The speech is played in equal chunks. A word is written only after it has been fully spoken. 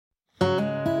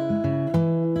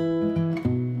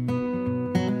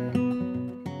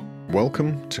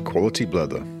Welcome to Quality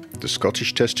Blether, the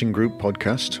Scottish Testing Group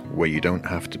podcast where you don't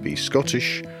have to be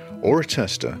Scottish or a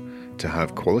tester to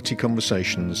have quality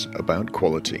conversations about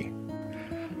quality.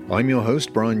 I'm your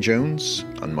host, Brian Jones,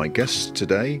 and my guest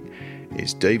today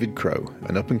is David Crowe,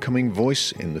 an up-and-coming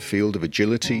voice in the field of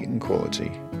agility and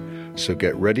quality. So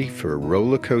get ready for a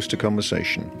roller coaster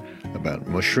conversation about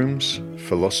mushrooms,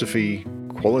 philosophy,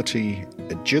 quality,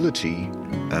 agility,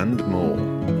 and more.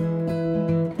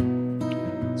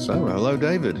 So, hello,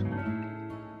 David.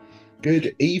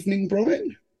 Good evening,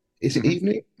 Brian. Is it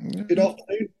evening? Good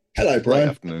afternoon. Hello,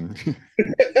 Brian. Good afternoon.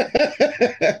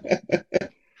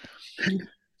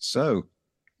 So,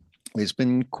 it's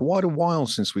been quite a while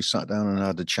since we sat down and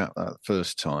had a chat that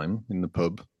first time in the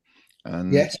pub.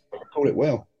 And yes, I recall it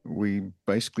well. We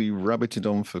basically rabbited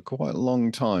on for quite a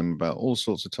long time about all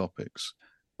sorts of topics.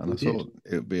 And I thought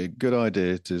it would be a good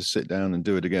idea to sit down and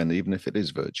do it again, even if it is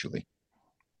virtually.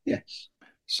 Yes.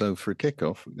 So for a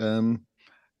kickoff,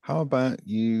 how about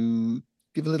you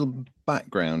give a little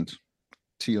background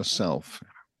to yourself?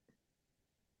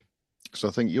 Because I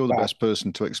think you're the best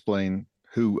person to explain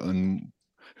who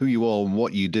you are and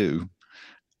what you do.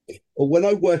 Well, when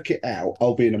I work it out,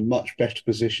 I'll be in a much better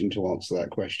position to answer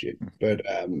that question. But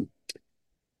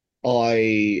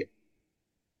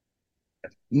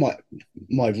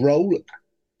my role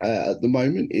at the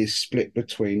moment is split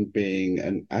between being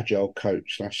an agile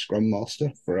coach / scrum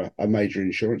master for a major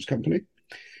insurance company.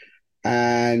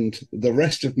 And the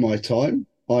rest of my time,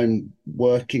 I'm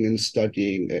working and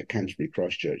studying at Canterbury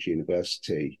Christchurch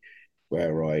University,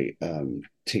 where I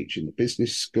teach in the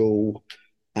business school.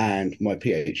 And my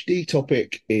PhD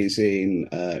topic is in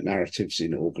narratives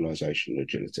in organizational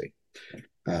agility,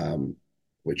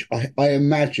 which I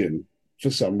imagine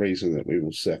for some reason that we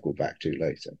will circle back to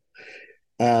later.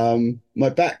 My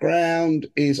background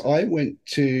is I went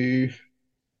to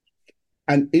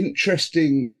an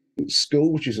interesting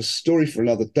school, which is a story for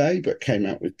another day, but came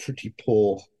out with pretty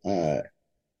poor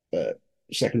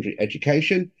secondary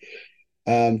education.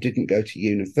 Didn't go to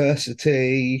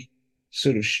university,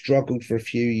 sort of struggled for a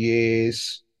few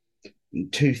years.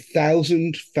 In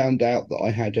 2000, found out that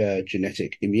I had a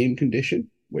genetic immune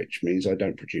condition, which means I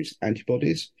don't produce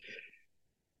antibodies.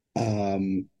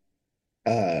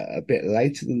 A bit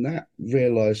later than that,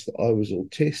 realized that I was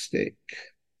autistic,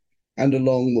 and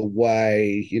along the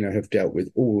way, have dealt with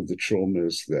all of the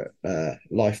traumas that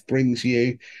life brings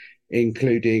you,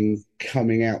 including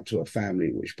coming out to a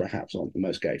family which perhaps aren't the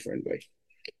most gay friendly.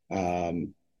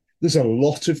 There's a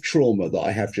lot of trauma that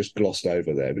I have just glossed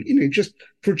over there, but just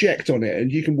project on it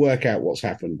and you can work out what's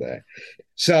happened there.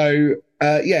 So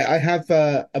I have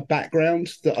a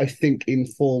background that I think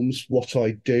informs what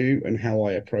I do and how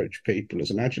I approach people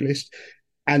as an agilist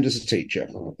and as a teacher.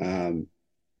 And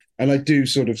I do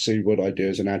sort of see what I do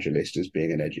as an agilist as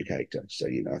being an educator. So,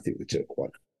 I think the two are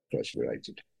quite closely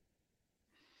related.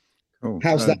 Cool.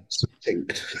 How's that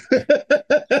succinct?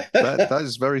 That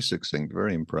is very succinct,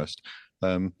 very impressed.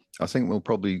 I think we'll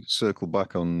probably circle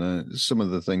back on some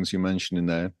of the things you mentioned in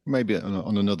there, maybe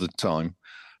on another time.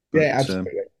 But, yeah,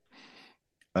 absolutely.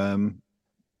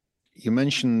 You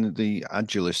mentioned the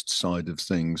agilist side of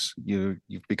things.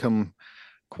 You've become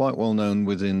quite well known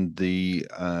within the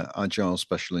Agile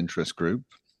Special Interest Group,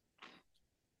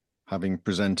 having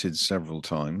presented several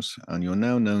times, and you're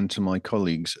now known to my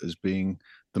colleagues as being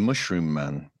the Mushroom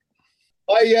Man.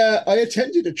 I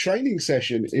attended a training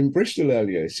session in Bristol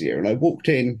earlier this year, and I walked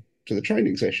in to the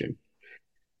training session,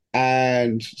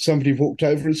 and somebody walked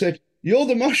over and said, "You're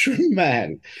the Mushroom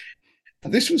Man."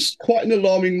 This was quite an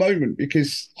alarming moment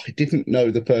because I didn't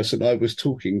know the person I was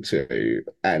talking to,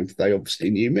 and they obviously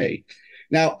knew me.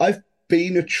 Now, I've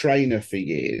been a trainer for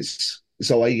years,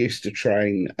 so I used to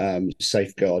train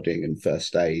safeguarding and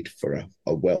first aid for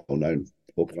a well-known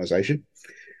organisation.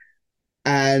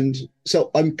 And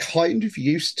so I'm kind of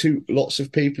used to lots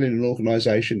of people in an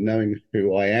organisation knowing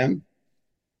who I am,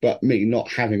 but me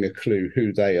not having a clue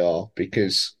who they are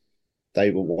because they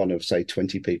were one of, say,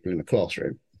 20 people in a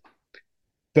classroom.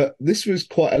 But this was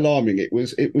quite alarming. It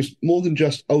was more than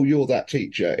just, "Oh, you're that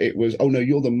teacher." It was, "Oh, no,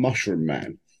 you're the Mushroom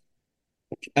Man."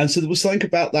 And so there was something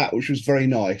about that which was very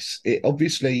nice. It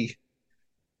obviously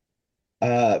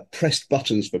pressed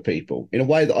buttons for people in a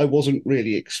way that I wasn't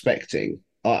really expecting.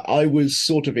 I was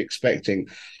sort of expecting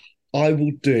I will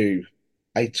do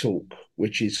a talk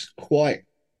which is quite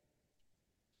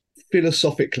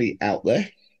philosophically out there,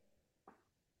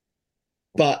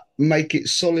 but make it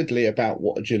solidly about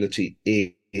what agility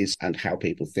is and how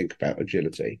people think about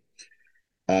agility.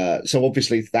 So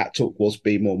obviously that talk was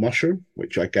Be More Mushroom,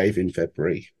 which I gave in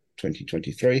February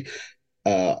 2023.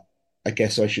 I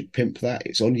guess I should pimp that.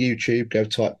 It's on YouTube. Go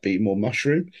type Be More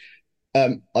Mushroom.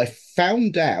 I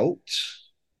found out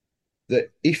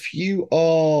that if you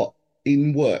are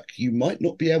in work, you might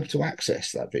not be able to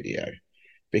access that video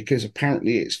because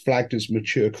apparently it's flagged as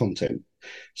mature content.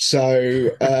 So,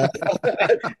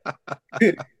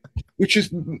 which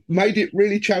has made it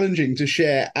really challenging to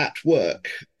share at work,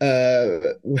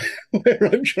 where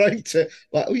I'm trying to,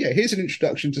 like, oh, yeah, here's an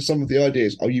introduction to some of the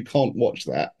ideas. Oh, you can't watch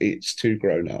that. It's too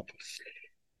grown up.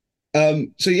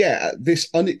 So yeah, this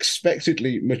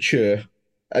unexpectedly mature.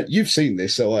 You've seen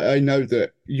this, so I know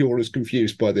that you're as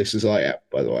confused by this as I am.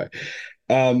 By the way,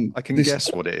 I can this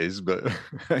guess what it is, but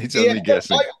it's yeah, only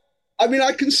guessing. I mean,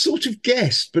 I can sort of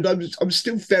guess, but I'm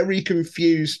still very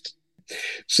confused.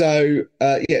 So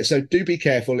yeah, so do be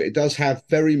careful. It does have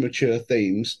very mature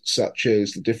themes, such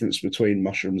as the difference between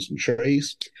mushrooms and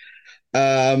trees,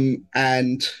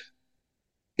 and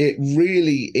it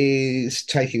really is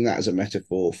taking that as a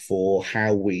metaphor for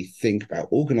how we think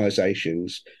about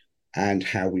organizations and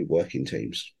how we work in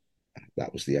teams.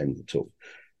 That was the aim of the talk.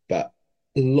 But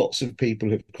lots of people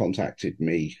have contacted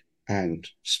me and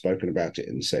spoken about it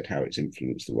and said how it's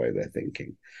influenced the way they're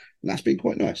thinking. And that's been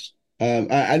quite nice,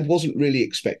 and wasn't really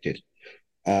expected.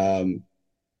 I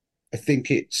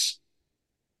think it's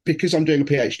because I'm doing a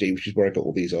PhD, which is where I got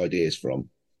all these ideas from.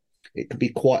 It could be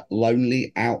quite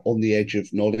lonely out on the edge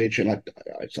of knowledge, and I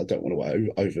don't want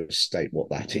to overstate what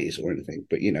that is or anything,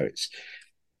 but you know, it's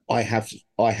I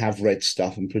have read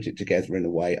stuff and put it together in a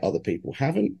way other people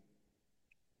haven't,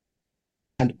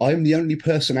 and I'm the only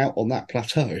person out on that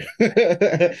plateau.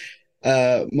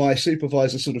 My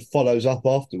supervisor sort of follows up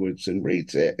afterwards and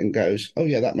reads it and goes, "Oh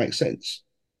yeah, that makes sense."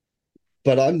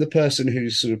 But I'm the person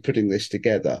who's sort of putting this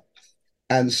together.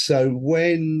 And so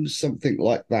when something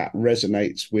like that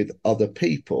resonates with other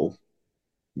people,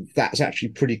 that's actually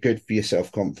pretty good for your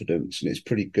self-confidence, and it's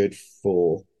pretty good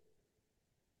for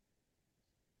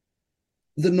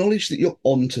the knowledge that you're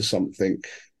onto something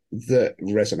that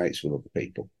resonates with other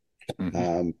people.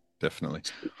 Definitely.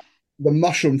 The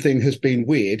mushroom thing has been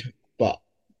weird, but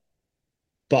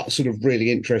sort of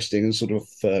really interesting and sort of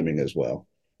affirming as well.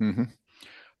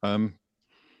 Um,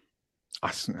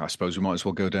 I suppose we might as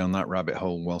well go down that rabbit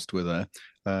hole whilst we're there.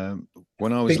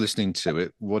 When I was listening to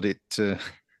it,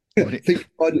 Think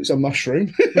it's a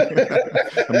mushroom.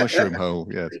 a mushroom hole,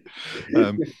 yes.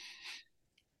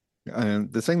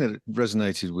 And the thing that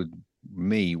resonated with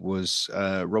me was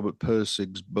Robert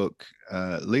Pirsig's book,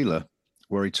 Leela,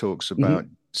 where he talks about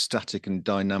static and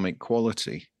dynamic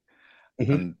quality.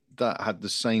 And that had the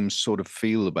same sort of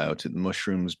feel about it, the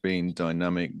mushrooms being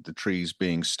dynamic, the trees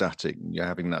being static, you're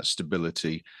having that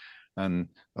stability. And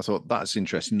I thought that's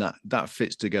interesting. That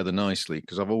fits together nicely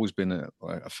because I've always been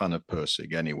a fan of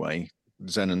Pirsig anyway.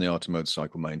 Zen and the Art of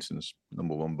Motorcycle Maintenance,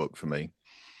 #1 book for me.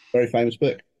 Very famous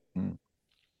book.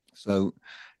 So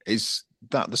is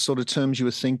that the sort of terms you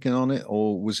were thinking on it,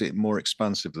 or was it more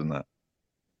expansive than that?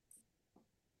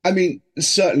 I mean,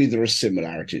 certainly there are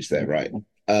similarities there, right?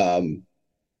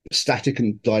 Static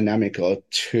and dynamic are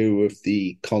two of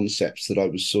the concepts that I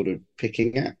was sort of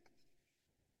picking at.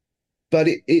 But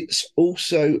it's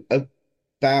also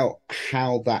about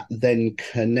how that then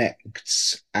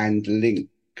connects and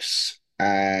links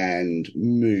and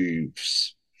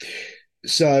moves.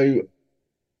 So,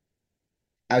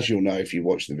 as you'll know if you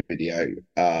watch the video,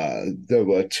 there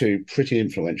were two pretty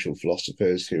influential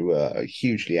philosophers who were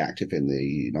hugely active in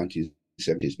the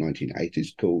 1970s,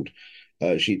 1980s, called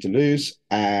Gilles Deleuze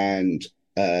and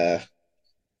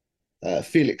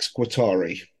Felix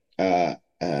Guattari.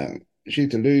 Gilles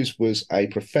Deleuze was a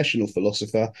professional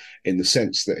philosopher in the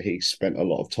sense that he spent a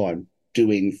lot of time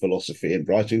doing philosophy and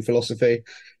writing philosophy.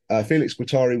 Felix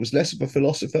Guattari was less of a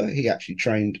philosopher. He actually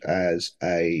trained as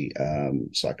a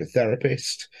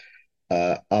psychotherapist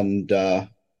under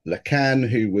Lacan,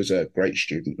 who was a great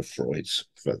student of Freud's,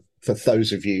 for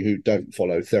those of you who don't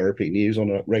follow therapy news on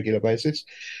a regular basis.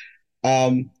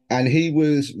 And he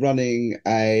was running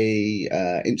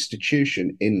a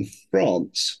institution in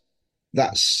France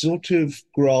that sort of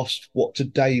grasped what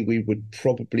today we would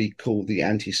probably call the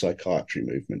anti-psychiatry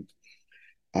movement.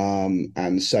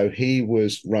 And so he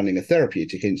was running a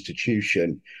therapeutic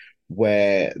institution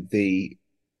where the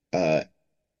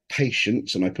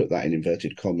patients, and I put that in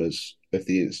inverted commas, of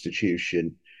the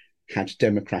institution had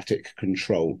democratic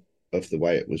control of the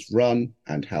way it was run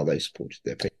and how they supported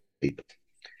their people.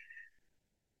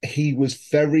 He was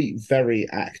very, very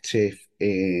active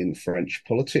in French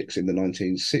politics in the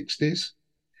 1960s.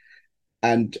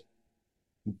 And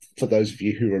for those of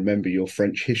you who remember your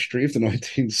French history of the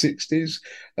 1960s,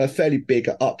 a fairly big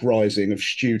uprising of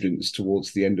students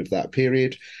towards the end of that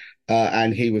period.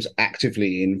 And he was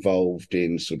actively involved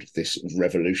in sort of this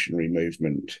revolutionary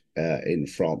movement in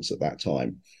France at that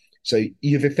time. So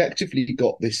you've effectively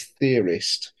got this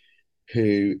theorist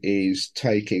who is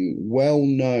taking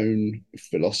well-known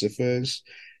philosophers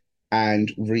and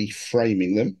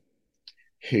reframing them,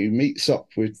 who meets up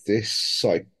with this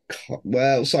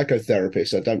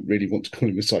psychotherapist. I don't really want to call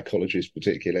him a psychologist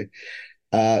particularly.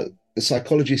 The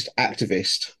psychologist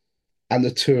activist, and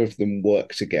the two of them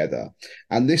work together.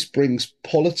 And this brings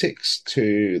politics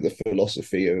to the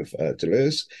philosophy of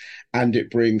Deleuze, and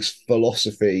it brings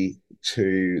philosophy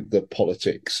to the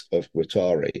politics of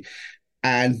Guattari.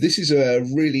 And this is a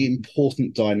really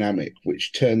important dynamic,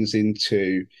 which turns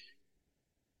into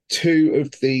two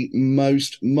of the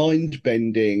most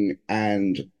mind-bending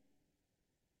and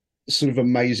sort of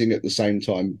amazing at the same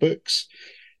time books.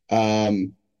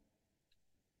 The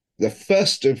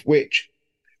first of which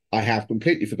I have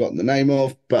completely forgotten the name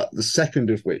of, but the second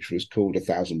of which was called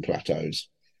 1,000 Plateaus.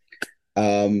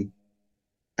 And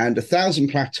 1,000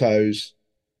 Plateaus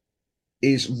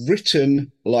is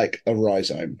written like a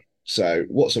rhizome. So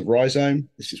what's a rhizome?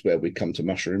 This is where we come to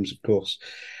mushrooms, of course.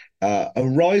 A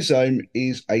rhizome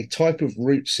is a type of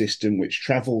root system which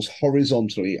travels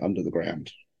horizontally under the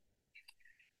ground.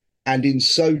 And in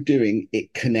so doing,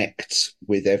 it connects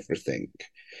with everything.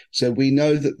 So we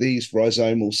know that these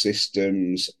rhizomal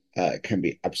systems can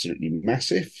be absolutely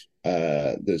massive.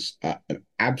 There's an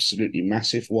absolutely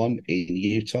massive one in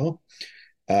Utah,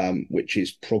 which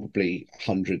is probably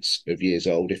hundreds of years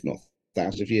old, if not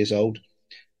thousands of years old.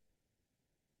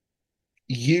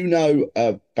 You know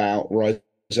about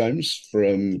rhizomes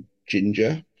from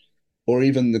ginger or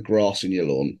even the grass in your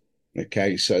lawn.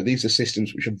 Okay, so these are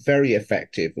systems which are very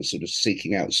effective at sort of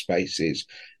seeking out spaces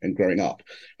and growing up.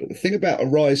 But the thing about a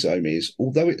rhizome is,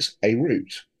 although it's a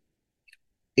root,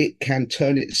 it can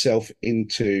turn itself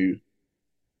into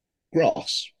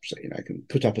grass. So, it can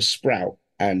put up a sprout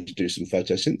and do some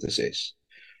photosynthesis.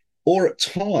 Or at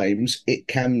times, it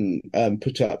can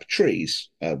put up trees,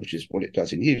 which is what it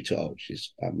does in Utah, which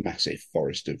is a massive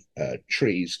forest of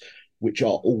trees, which are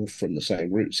all from the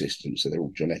same root system. So they're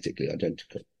all genetically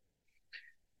identical.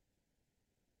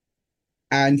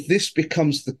 And this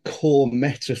becomes the core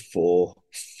metaphor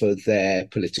for their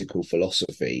political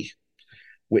philosophy,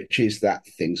 which is that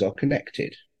things are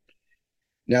connected.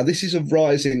 Now, this is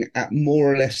arising at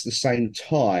more or less the same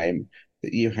time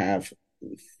that you have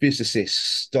physicists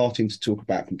starting to talk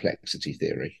about complexity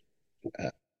theory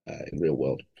in the real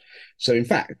world. So, in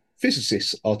fact,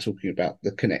 physicists are talking about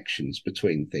the connections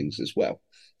between things as well.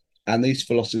 And these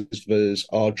philosophers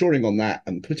are drawing on that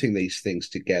and putting these things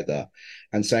together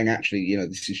and saying, actually,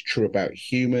 this is true about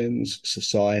humans,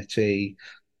 society,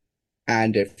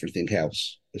 and everything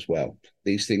else as well.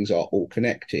 These things are all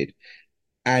connected.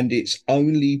 And it's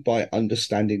only by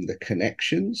understanding the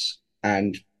connections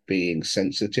and being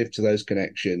sensitive to those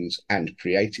connections and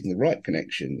creating the right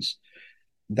connections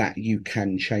that you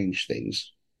can change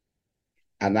things.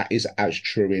 And that is as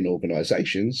true in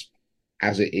organizations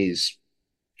as it is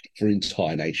for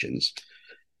entire nations.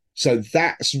 So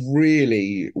that's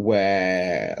really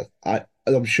where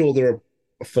I'm sure there are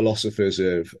philosophers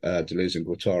of Deleuze and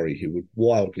Guattari who would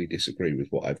wildly disagree with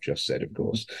what I've just said, of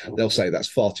course. They'll say that's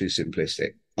far too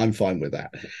simplistic. I'm fine with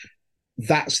that.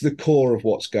 That's the core of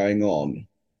what's going on.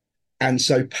 And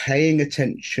so paying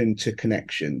attention to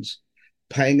connections,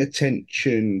 paying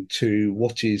attention to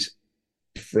what is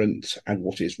different and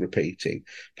what is repeating,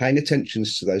 paying attention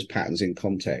to those patterns in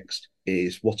context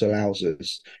is what allows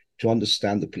us to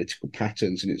understand the political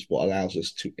patterns, and it's what allows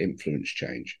us to influence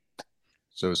change.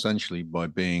 So essentially, by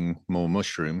being more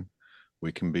mushroom,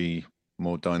 we can be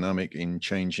more dynamic in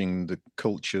changing the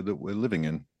culture that we're living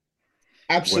in.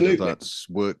 Absolutely. Whether that's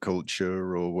work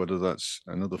culture or whether that's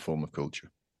another form of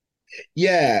culture.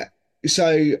 Yeah.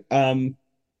 So at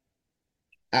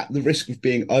the risk of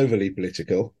being overly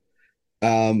political,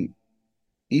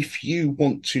 if you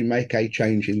want to make a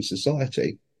change in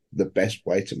society, the best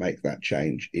way to make that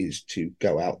change is to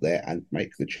go out there and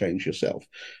make the change yourself.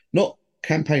 Not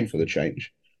campaign for the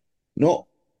change, not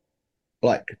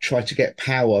like try to get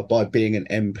power by being an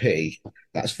MP.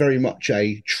 That's very much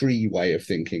a tree way of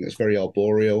thinking. It's very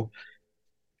arboreal.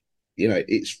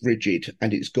 It's rigid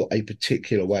and it's got a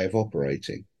particular way of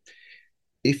operating.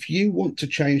 If you want to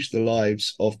change the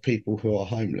lives of people who are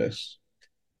homeless,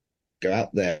 go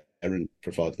out there and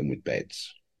provide them with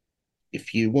beds.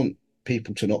 If you want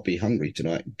people to not be hungry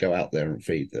tonight, go out there and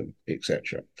feed them,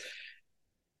 etc.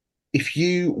 If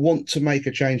you want to make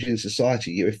a change in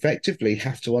society, you effectively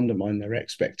have to undermine their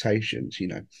expectations,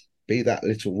 Be that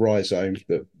little rhizome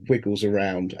that wiggles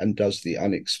around and does the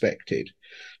unexpected.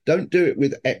 Don't do it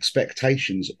with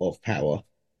expectations of power.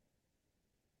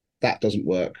 That doesn't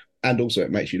work. And also,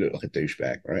 it makes you look like a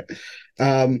douchebag, right?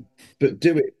 But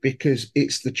do it because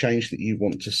it's the change that you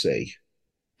want to see.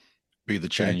 Be the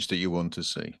change that you want to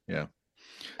see. Yeah.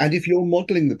 And if you're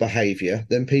modeling the behavior,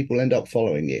 then people end up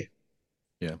following you.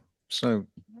 Yeah. So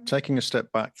taking a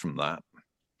step back from that,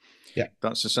 yeah,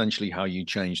 that's essentially how you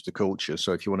change the culture.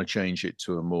 So if you want to change it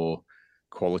to a more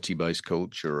quality-based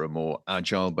culture, a more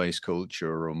agile-based culture,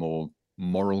 or a more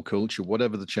moral culture,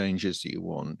 whatever the change is that you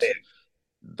want,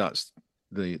 that's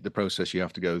the process you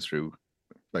have to go through,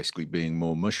 basically being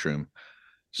more mushroom.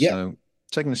 So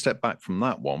taking a step back from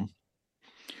that one,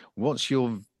 what's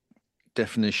your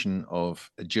definition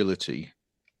of agility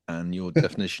and your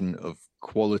definition of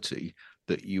quality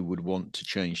that you would want to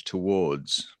change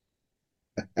towards?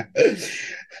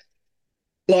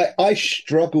 Like, I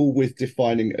struggle with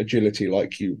defining agility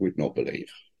like you would not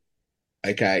believe.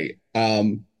 Okay.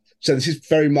 So this is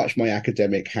very much my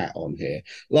academic hat on here.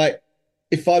 Like,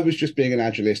 if I was just being an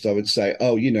agilist, I would say,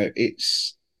 oh,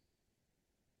 it's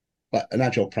like an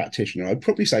agile practitioner. I'd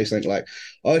probably say something like,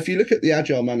 oh, if you look at the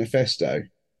Agile Manifesto,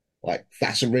 like,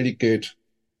 that's a really good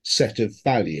set of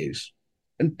values.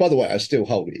 And by the way, I still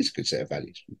hold it. It's a good set of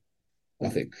values. I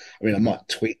think. I mean, I might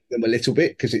tweak them a little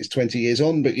bit because it's 20 years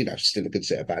on, but still a good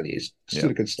set of values.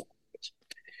 Still a good start.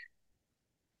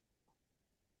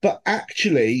 But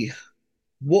actually,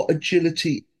 what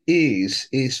agility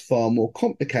is far more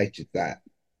complicated than that,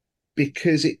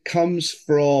 because it comes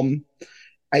from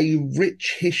a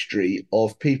rich history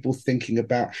of people thinking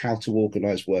about how to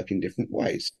organize work in different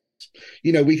ways.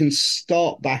 We can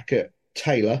start back at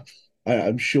Taylor.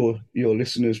 I'm sure your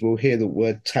listeners will hear the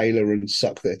word Taylor and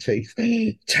suck their teeth.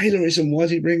 Taylorism, why is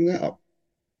he bringing that up?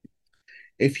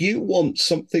 If you want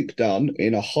something done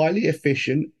in a highly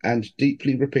efficient and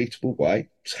deeply repeatable way,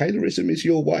 Taylorism is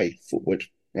your way forward,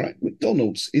 right?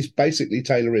 McDonald's is basically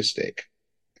Tayloristic.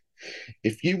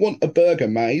 If you want a burger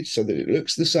made so that it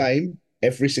looks the same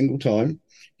every single time,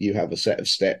 you have a set of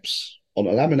steps on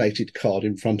a laminated card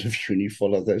in front of you and you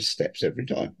follow those steps every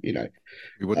time. We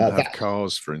wouldn't have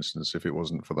cars, for instance, if it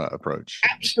wasn't for that approach.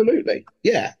 Absolutely.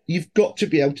 Yeah. You've got to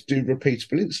be able to do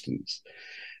repeatable instance.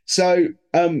 So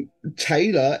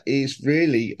Taylor is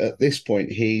really, at this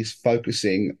point, he's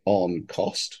focusing on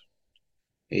cost,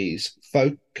 he's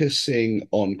focusing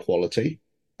on quality,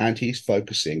 and he's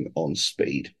focusing on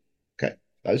speed. Okay.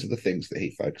 Those are the things that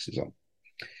he focuses on.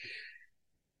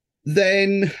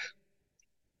 Then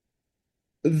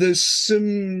there's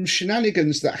some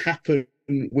shenanigans that happen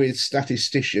with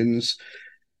statisticians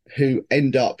who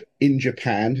end up in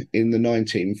Japan in the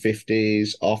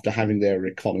 1950s after having their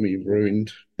economy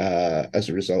ruined as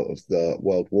a result of the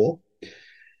World War.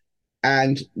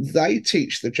 And they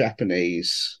teach the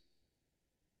Japanese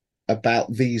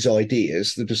about these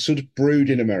ideas that are sort of brewed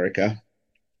in America,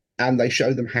 and they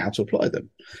show them how to apply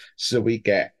them. So we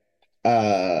get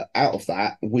out of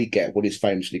that, we get what is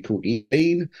famously called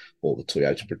lean, or the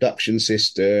Toyota production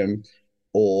system,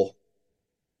 or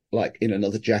like in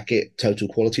another jacket, total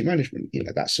quality management.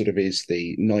 That sort of is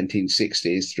the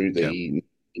 1960s through the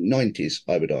 90s,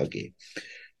 I would argue,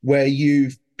 where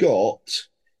you've got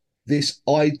this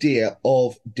idea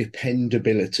of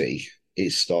dependability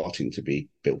is starting to be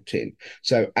built in.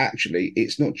 So actually,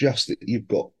 it's not just that you've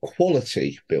got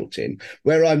quality built in.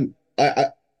 Where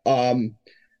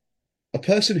a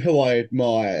person who I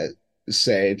admire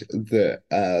said that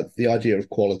the idea of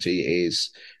quality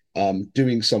is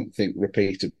doing something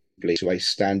repeatedly to a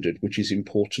standard which is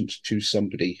important to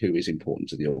somebody who is important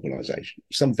to the organization.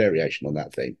 Some variation on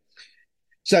that theme.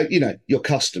 So, your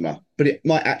customer, but it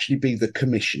might actually be the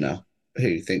commissioner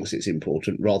who thinks it's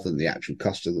important rather than the actual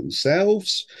customer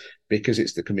themselves, because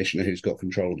it's the commissioner who's got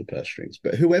control of the purse strings.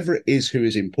 But whoever it is who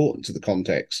is important to the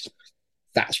context,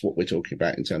 that's what we're talking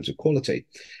about in terms of quality.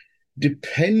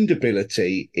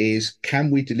 Dependability is,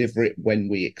 can we deliver it when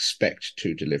we expect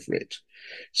to deliver it?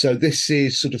 So this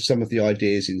is sort of some of the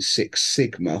ideas in Six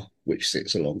Sigma, which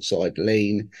sits alongside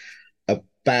Lean,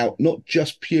 about not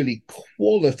just purely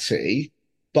quality,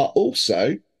 but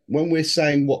also when we're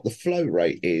saying what the flow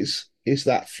rate is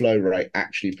that flow rate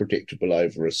actually predictable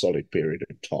over a solid period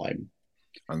of time?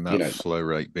 And that flow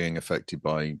rate being affected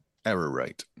by error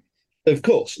rate. Of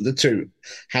course, the two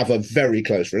have a very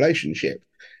close relationship.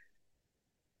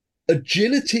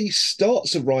 Agility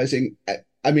starts arising.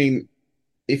 I mean,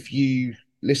 if you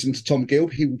listen to Tom Gill,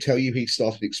 he will tell you he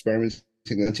started experimenting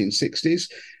in the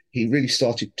 1960s. He really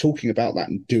started talking about that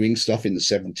and doing stuff in the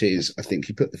 70s. I think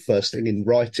he put the first thing in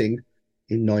writing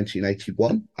in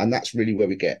 1981, and that's really where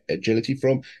we get agility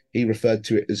from. He referred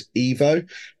to it as Evo,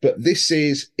 but this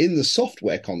is, in the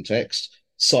software context,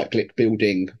 cyclic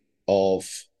building of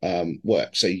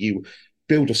work. So you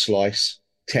build a slice,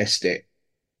 test it,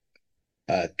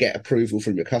 get approval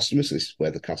from your customers. This is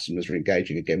where the customers are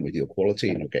engaging again with your quality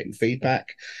and you're getting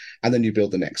feedback. And then you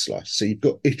build the next slice. So you've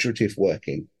got iterative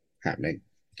working happening.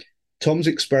 Tom's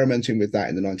experimenting with that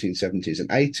in the 1970s and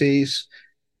 80s.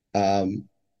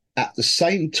 At the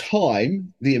same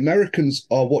time, the Americans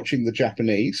are watching the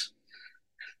Japanese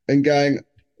and going,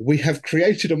 we have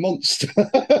created a monster.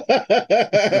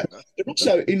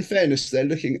 Also, in fairness, they're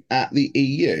looking at the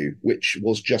EU, which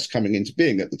was just coming into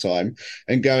being at the time,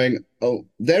 and going, oh,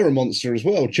 they're a monster as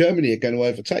well. Germany are going to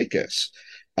overtake us.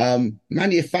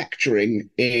 Manufacturing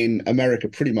in America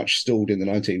pretty much stalled in the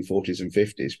 1940s and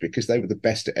 50s because they were the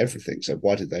best at everything. So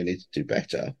why did they need to do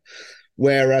better?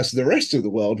 Whereas the rest of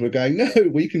the world were going, no,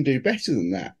 we can do better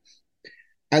than that.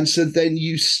 And so then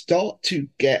you start to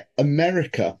get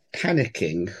America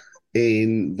panicking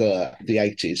in the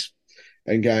 80s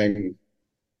and going,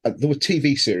 there were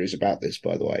TV series about this,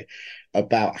 by the way,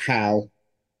 about how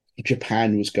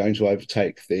Japan was going to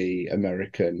overtake the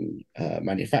American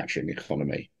manufacturing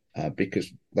economy because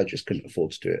they just couldn't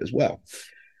afford to do it as well.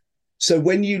 So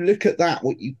when you look at that,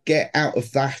 what you get out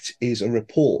of that is a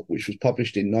report which was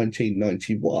published in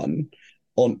 1991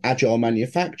 on agile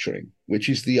manufacturing, which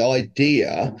is the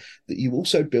idea that you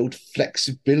also build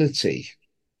flexibility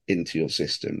into your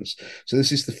systems. So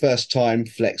this is the first time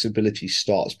flexibility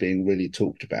starts being really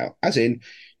talked about, as in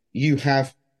you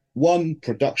have one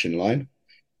production line,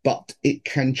 but it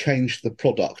can change the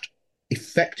product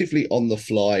effectively on the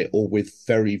fly or with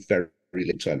very, very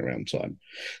little turnaround time.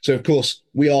 So, of course,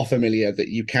 we are familiar that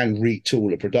you can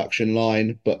retool a production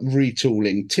line, but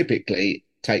retooling typically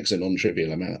takes a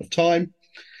non-trivial amount of time.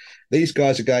 These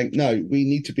guys are going, no, we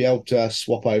need to be able to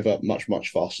swap over much, much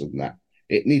faster than that.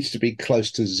 It needs to be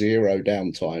close to zero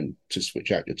downtime to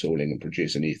switch out your tooling and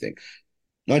produce a new thing.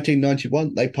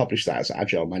 1991, they published that as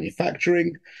Agile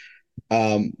Manufacturing.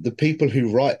 The people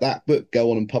who write that book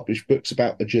go on and publish books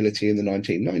about agility in the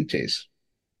 1990s.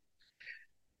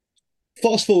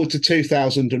 Fast forward to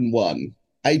 2001,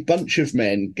 a bunch of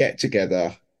men get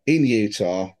together in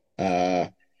Utah,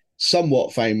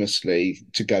 somewhat famously,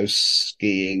 to go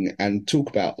skiing and talk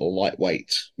about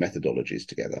lightweight methodologies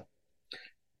together.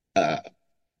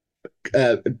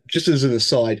 Just as an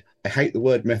aside, I hate the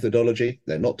word methodology.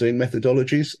 They're not doing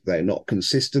methodologies. They're not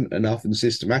consistent enough and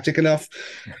systematic enough.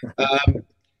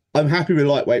 I'm happy with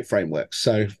lightweight frameworks,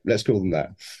 so let's call them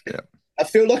that. Yeah. I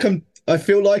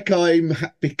feel like I'm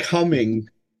becoming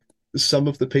some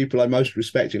of the people I most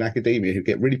respect in academia who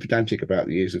get really pedantic about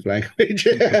the use of language.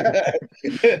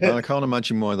 I can't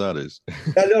imagine why that is.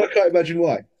 I can't imagine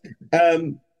why.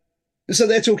 So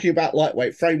they're talking about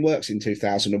lightweight frameworks in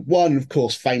 2001. Of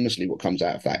course, famously, what comes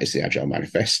out of that is the Agile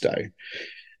Manifesto.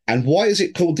 And why is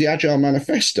it called the Agile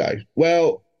Manifesto?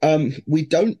 Well, we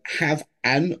don't have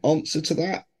an answer to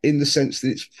that in the sense that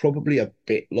it's probably a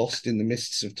bit lost in the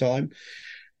mists of time.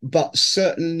 But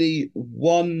certainly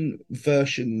one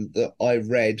version that I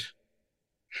read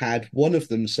had one of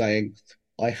them saying,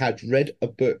 I had read a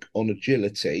book on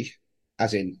agility,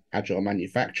 as in agile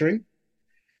manufacturing,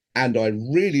 and I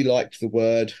really liked the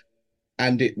word,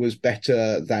 and it was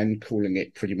better than calling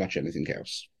it pretty much anything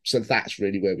else. So that's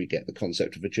really where we get the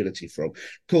concept of agility from.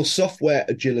 Of course, software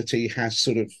agility has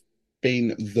sort of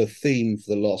been the theme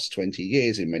for the last 20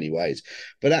 years in many ways,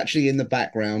 but actually in the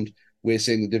background, we're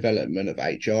seeing the development of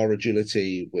HR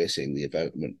agility. We're seeing the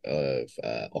development of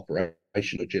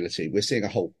operational agility. We're seeing a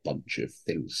whole bunch of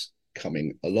things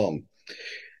coming along.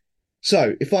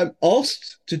 So if I'm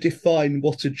asked to define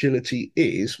what agility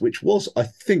is, which was, I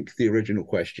think, the original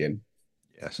question.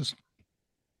 Yes.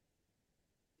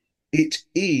 It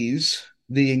is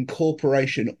the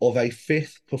incorporation of a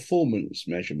fifth performance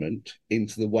measurement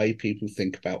into the way people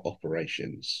think about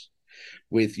operations,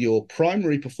 with your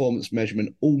primary performance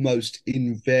measurement almost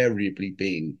invariably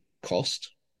being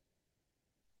cost.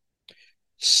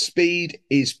 Speed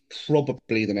is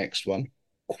probably the next one.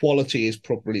 Quality is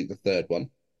probably the third one.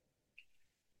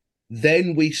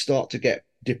 Then we start to get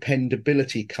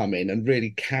dependability come in, and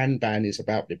really Kanban is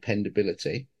about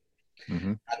dependability.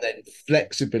 Mm-hmm. And then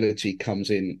flexibility comes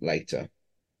in later.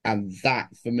 And that,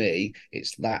 for me,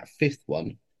 it's that fifth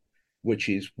one, which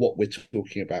is what we're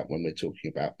talking about when we're talking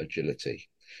about agility.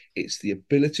 It's the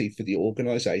ability for the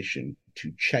organization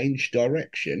to change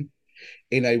direction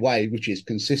in a way which is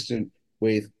consistent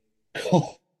with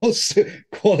cost,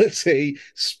 quality,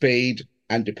 speed,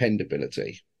 and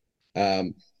dependability.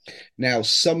 Now,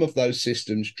 some of those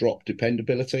systems drop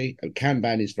dependability, and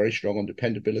Kanban is very strong on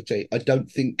dependability. I don't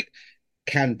think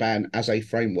Kanban as a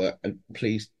framework, and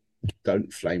please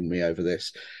don't flame me over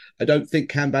this, I don't think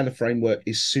Kanban a framework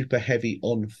is super heavy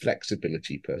on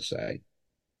flexibility per se.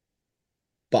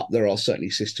 But there are certainly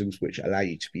systems which allow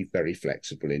you to be very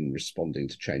flexible in responding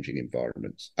to changing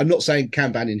environments. I'm not saying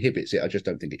Kanban inhibits it, I just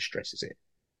don't think it stresses it,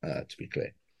 to be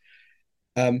clear.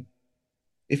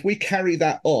 If we carry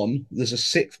that on, there's a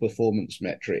sixth performance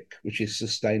metric, which is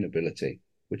sustainability,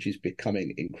 which is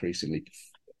becoming increasingly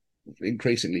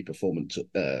performant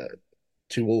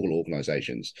to all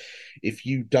organizations. If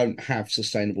you don't have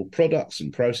sustainable products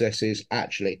and processes,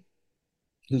 actually,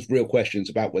 there's real questions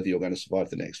about whether you're going to survive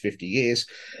the next 50 years.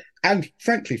 And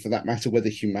frankly, for that matter, whether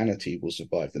humanity will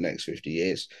survive the next 50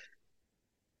 years.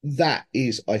 That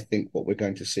is, I think, what we're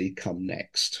going to see come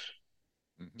next.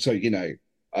 Mm-hmm. So,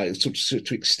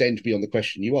 to extend beyond the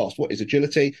question you asked, what is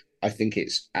agility? I think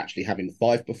it's actually having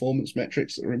 5 performance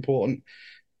metrics that are important.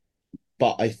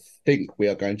 But I think we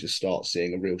are going to start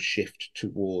seeing a real shift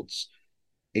towards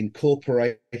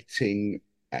incorporating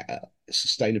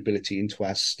sustainability into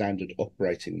our standard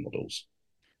operating models.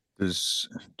 There's,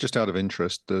 just out of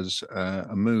interest, there's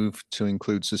a move to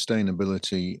include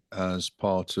sustainability as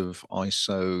part of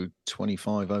ISO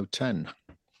 25010.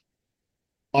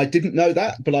 I didn't know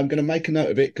that, but I'm going to make a note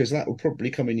of it because that will probably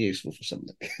come in useful for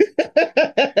something.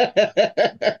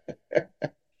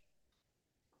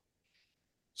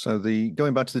 So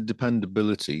going back to the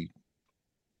dependability,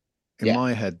 in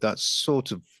my head, that's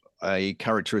sort of a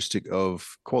characteristic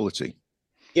of quality.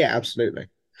 Yeah, absolutely.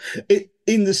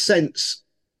 In the sense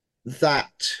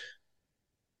that,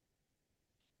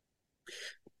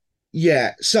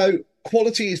 so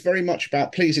quality is very much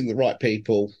about pleasing the right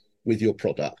people with your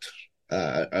product.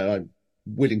 And I'm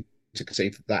willing to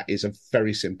concede that is a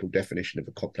very simple definition of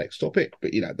a complex topic,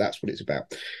 but that's what it's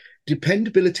about.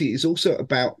 Dependability is also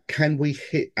about, can we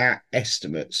hit our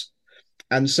estimates?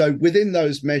 And so within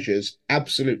those measures,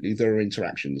 absolutely, there are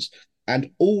interactions. And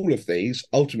all of these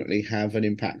ultimately have an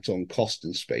impact on cost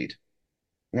and speed,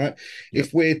 right? Yep.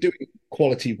 If we're doing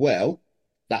quality well,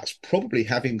 that's probably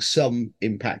having some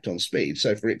impact on speed.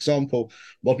 So, for example,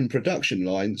 modern production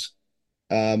lines,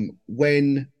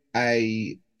 when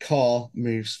a car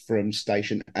moves from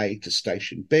station A to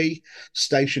station B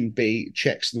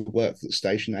checks the work that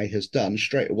station A has done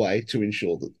straight away to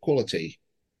ensure that the quality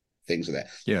things are there.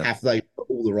 Yeah. Have they put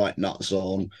all the right nuts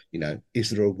on?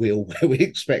 Is there a wheel where we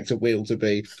expect a wheel to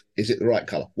be? Is it the right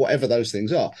color? Whatever those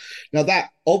things are. Now, that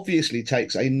obviously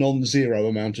takes a non-zero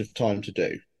amount of time to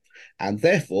do, and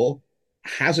therefore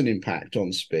has an impact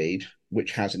on speed,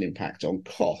 which has an impact on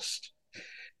cost.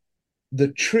 The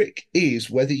trick is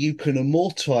whether you can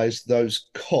amortize those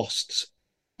costs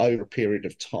over a period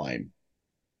of time.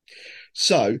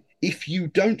 So if you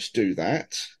don't do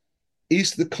that,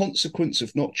 is the consequence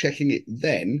of not checking it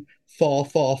then far,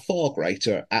 far, far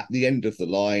greater at the end of the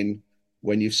line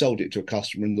when you've sold it to a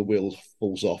customer and the wheel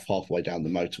falls off halfway down the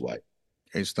motorway?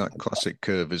 It's that classic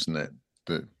curve, isn't it?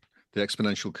 The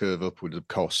exponential curve upward of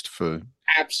cost for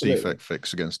defect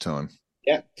fix against time.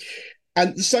 Yeah.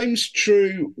 And the same's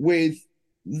true with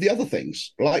the other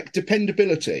things, like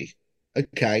dependability.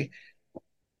 Okay.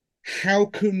 How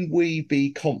can we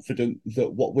be confident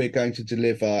that what we're going to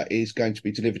deliver is going to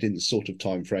be delivered in the sort of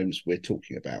timeframes we're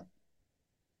talking about?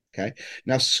 Okay.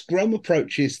 Now, Scrum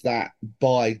approaches that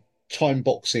by time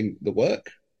boxing the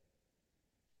work.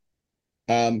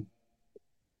 I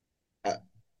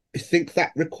think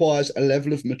that requires a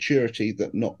level of maturity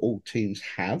that not all teams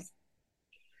have.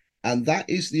 And that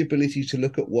is the ability to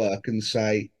look at work and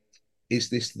say,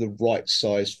 is this the right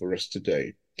size for us to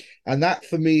do? And that,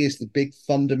 for me, is the big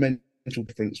fundamental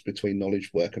difference between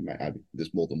knowledge work and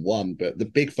there's more than one, but the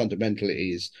big fundamental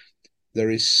is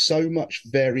there is so much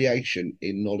variation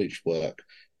in knowledge work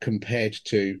compared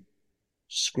to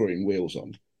screwing wheels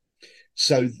on.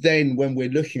 So then when we're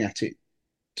looking at it,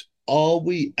 are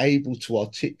we able to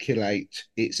articulate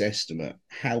its estimate,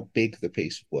 how big the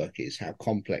piece of work is, how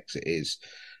complex it is,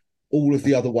 all of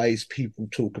the other ways people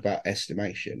talk about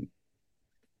estimation?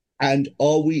 And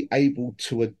are we able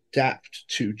to adapt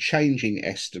to changing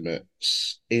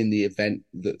estimates in the event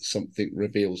that something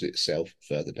reveals itself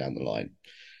further down the line?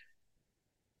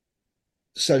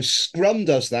 So Scrum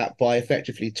does that by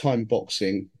effectively time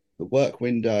boxing the work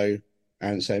window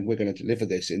and saying, we're going to deliver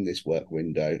this in this work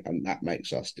window, and that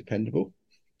makes us dependable.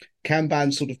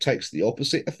 Kanban sort of takes the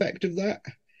opposite effect of that,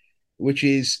 which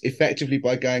is effectively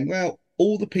by going, well,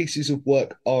 all the pieces of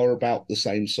work are about the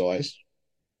same size.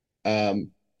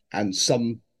 And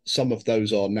some of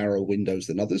those are narrower windows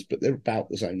than others, but they're about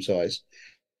the same size.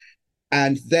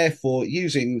 And therefore,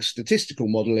 using statistical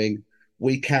modeling,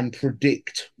 we can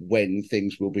predict when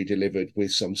things will be delivered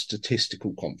with some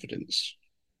statistical confidence.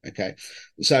 Okay.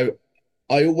 So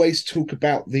I always talk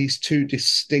about these two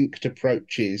distinct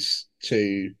approaches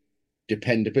to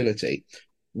dependability.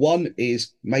 One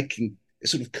is making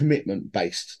sort of commitment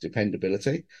based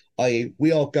dependability, i.e.,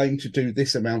 we are going to do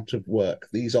this amount of work,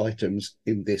 these items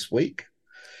in this week.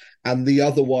 And the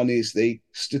other one is the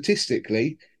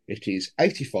statistically, it is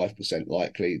 85%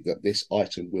 likely that this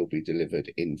item will be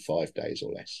delivered in 5 days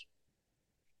or less.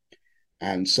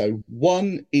 And so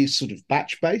one is sort of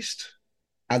batch based,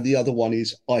 and the other one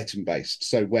is item based.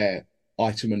 So where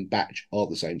item and batch are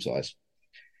the same size.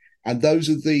 And those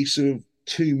are the sort of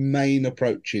two main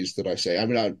approaches that I say. I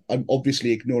mean, I'm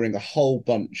obviously ignoring a whole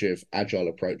bunch of agile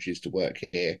approaches to work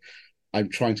here. I'm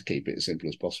trying to keep it as simple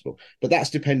as possible, but that's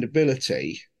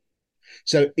dependability.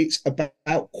 So it's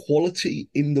about quality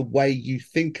in the way you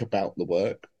think about the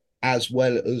work, as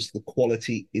well as the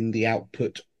quality in the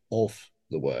output of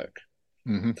the work.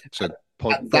 Mm-hmm. So And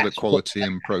product that's quality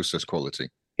and process quality.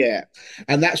 yeah,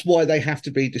 and that's why they have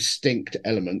to be distinct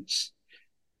elements.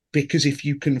 Because if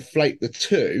you conflate the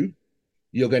two,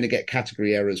 you're going to get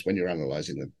category errors when you're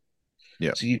analyzing them.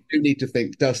 Yeah. So you do need to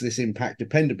think: does this impact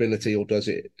dependability, or does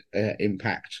it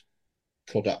impact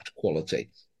product quality?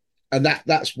 And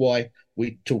that's why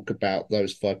we talk about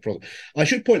those 5 products. I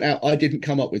should point out I didn't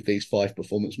come up with these 5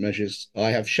 performance measures.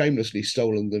 I have shamelessly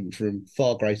stolen them from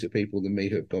far greater people than me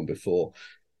who have gone before.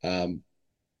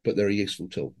 But they're a useful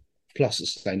tool. Plus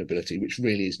sustainability, which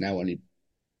really is now only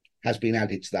has been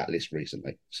added to that list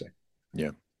recently. So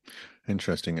yeah,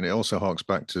 interesting, and it also harks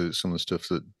back to some of the stuff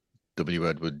that W.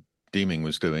 Edward Deeming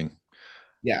was doing.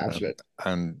 yeah, absolutely.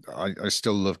 And I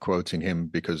still love quoting him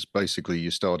because basically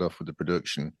you start off with the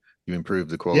production, you improve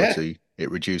the Yeah, quality, it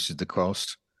reduces the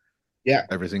cost, yeah,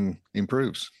 everything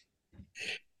improves.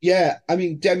 yeah. I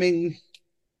mean, Deming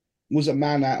was a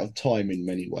man out of time in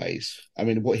many ways. I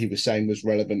mean, what he was saying was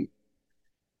relevant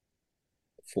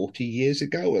 40 years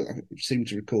ago. I seem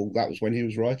to recall that was when he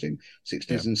was writing. 60s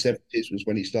Yeah. and 70s was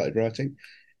when he started writing.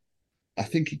 I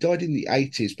think he died in the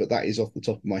 80s, but that is off the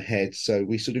top of my head. So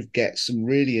we sort of get some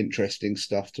really interesting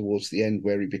stuff towards the end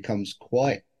where he becomes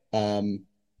quite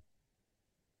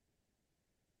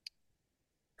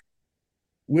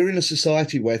we're in a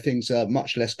society where things are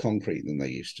much less concrete than they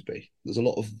used to be. There's a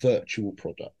lot of virtual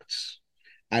products.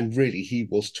 And really, he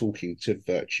was talking to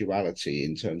virtuality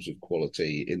in terms of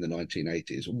quality in the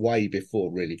 1980s, way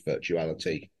before really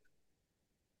virtuality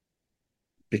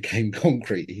became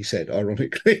concrete, he said,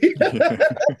 ironically.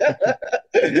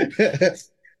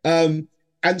 And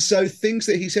so things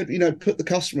that he said, put the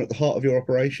customer at the heart of your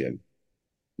operation,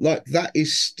 like that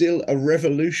is still a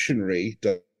revolutionary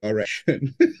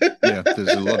direction. Yeah,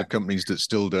 there's a lot of companies that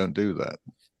still don't do that.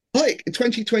 Like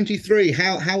 2023,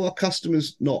 how are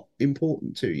customers not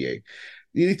important to you?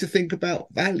 You need to think about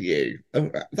value.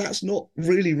 That's not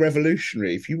really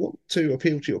revolutionary. If you want to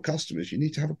appeal to your customers, you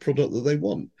need to have a product that they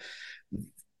want.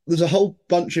 There's a whole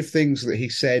bunch of things that he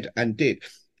said and did.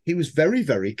 He was very,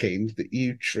 very keen that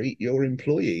you treat your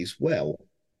employees well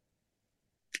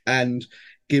and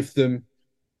give them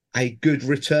a good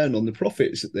return on the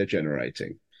profits that they're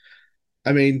generating.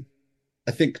 I mean,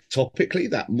 I think topically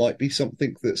that might be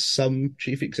something that some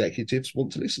chief executives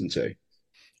want to listen to.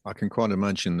 I can quite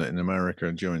imagine that in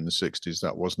America during the 60s,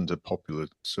 that wasn't a popular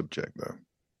subject, though.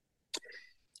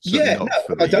 Certainly Yeah, no, not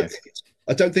for I the.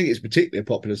 don't think it's particularly a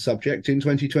popular subject in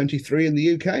 2023 in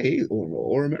the UK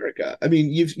or America. I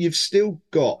mean, you've still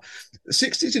got the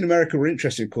 60s in America were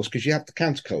interesting, of course, because you have the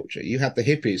counterculture. You have the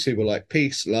hippies who were like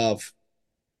peace, love,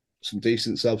 some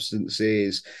decent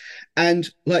substances, and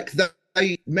like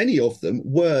many of them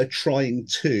were trying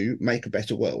to make a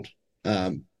better world.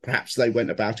 Perhaps they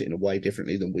went about it in a way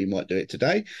differently than we might do it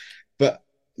today, but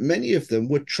many of them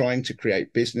were trying to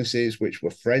create businesses which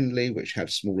were friendly, which had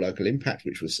small local impact,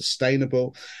 which was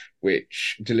sustainable,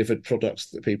 which delivered products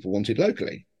that people wanted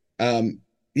locally. You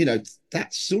know,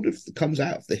 that sort of comes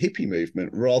out of the hippie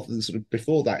movement rather than sort of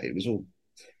before that, it was all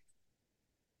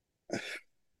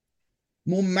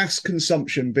more mass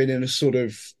consumption, been in a sort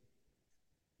of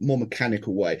more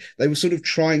mechanical way. They were sort of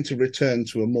trying to return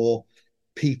to a more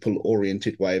people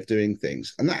oriented way of doing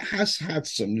things. And that has had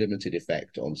some limited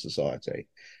effect on society.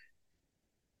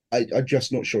 I'm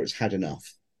just not sure it's had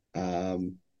enough.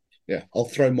 Yeah, I'll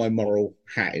throw my moral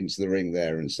hat into the ring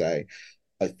there and say,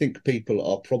 I think people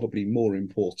are probably more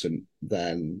important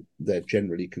than they're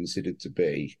generally considered to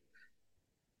be,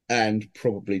 and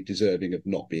probably deserving of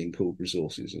not being called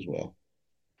resources as well.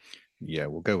 Yeah,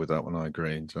 we'll go with that one. I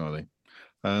agree entirely.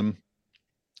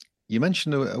 You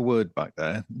mentioned a word back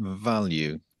there,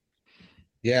 value.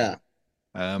 Yeah.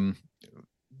 Um,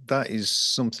 that is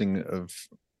something of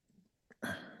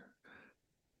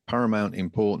paramount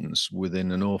importance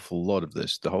within an awful lot of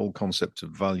this. The whole concept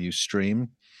of value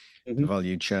stream, the Mhm.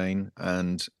 value chain,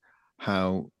 and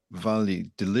how value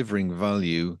delivering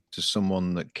value to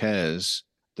someone that cares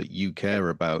that you care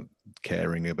about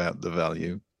caring about the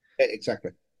value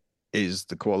Exactly. is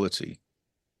the quality.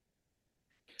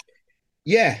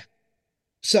 Yeah.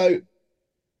 So,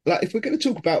 like, if we're going to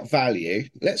talk about value,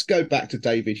 let's go back to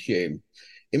David Hume.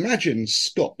 Imagine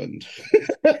Scotland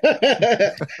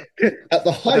at the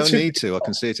I height don't of need to. I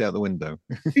can see it out the window.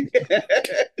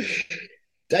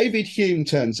 David Hume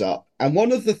turns up, and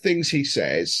one of the things he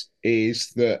says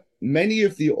is that many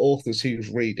of the authors he was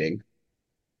reading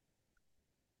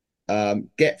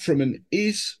get from an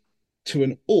is to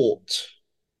an ought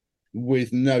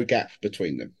with no gap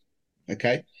between them.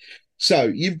 Okay. So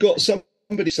you've got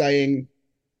somebody saying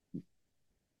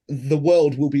the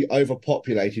world will be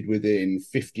overpopulated within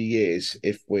 50 years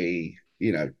if we,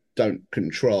 don't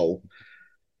control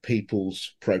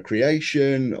people's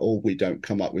procreation or we don't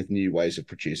come up with new ways of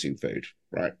producing food,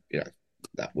 right?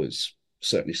 That was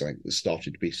certainly something that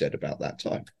started to be said about that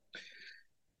time.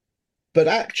 But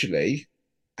actually,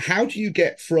 how do you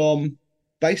get from,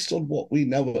 based on what we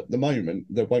know at the moment,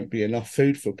 there won't be enough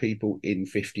food for people in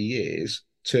 50 years,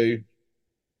 to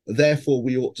therefore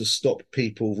we ought to stop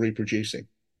people reproducing?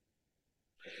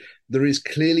 There is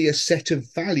clearly a set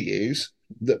of values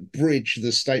that bridge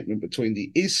the statement between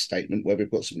the is statement, where we've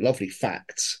got some lovely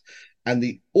facts, and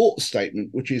the ought statement,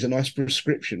 which is a nice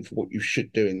prescription for what you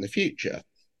should do in the future.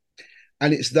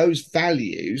 And it's those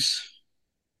values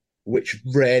which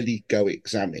rarely go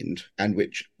examined and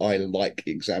which I like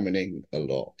examining a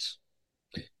lot.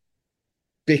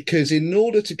 Because in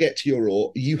order to get to your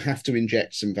ought, you have to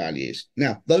inject some values.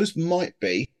 Now, those might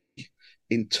be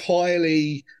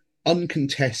entirely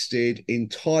uncontested,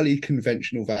 entirely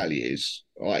conventional values.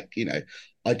 Like,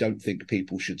 I don't think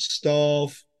people should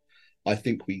starve. I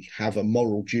think we have a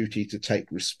moral duty to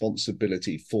take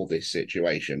responsibility for this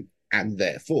situation, and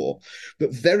therefore,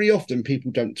 but very often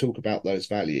people don't talk about those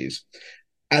values.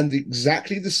 And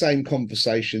exactly the same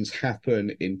conversations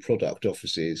happen in product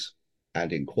offices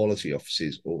and in quality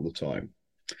offices all the time.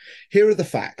 Here are the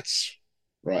facts,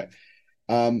 right?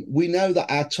 We know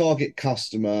that our target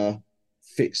customer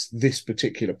fits this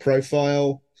particular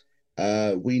profile.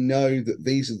 We know that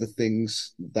these are the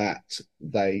things that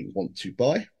they want to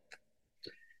buy.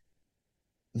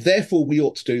 Therefore, we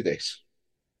ought to do this.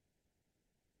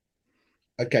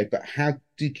 Okay, but how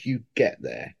did you get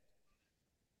there?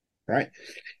 Right?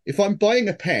 If I'm buying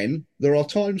a pen, there are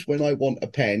times when I want a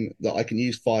pen that I can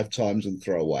use 5 times and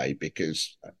throw away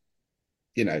because,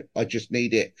 I just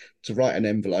need it to write an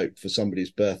envelope for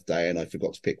somebody's birthday and I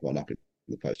forgot to pick one up in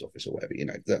the post office or whatever.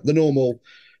 The normal,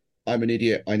 I'm an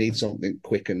idiot, I need something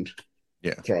quick and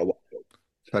Yeah. throw away.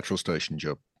 Petrol station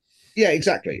job. Yeah,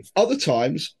 exactly. Other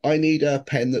times I need a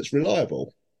pen that's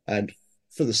reliable. And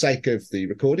for the sake of the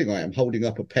recording, I am holding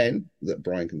up a pen that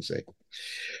Brian can see.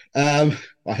 I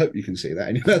hope you can see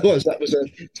that. Otherwise, that was a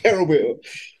terrible.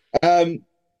 Um,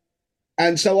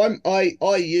 and so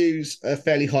I use a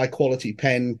fairly high quality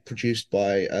pen produced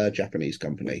by a Japanese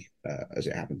company, as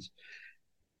it happens.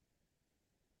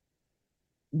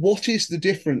 What is the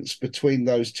difference between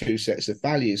those two sets of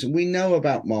values? And we know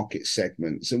about market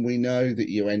segments, and we know that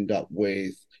you end up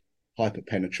with hyper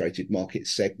penetrated market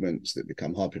segments that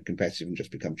become hyper competitive and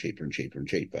just become cheaper and cheaper and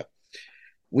cheaper.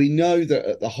 We know that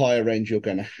at the higher end, you're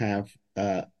going to have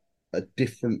a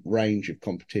different range of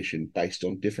competition based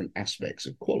on different aspects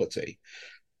of quality.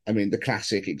 I mean, the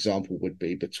classic example would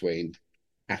be between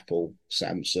Apple,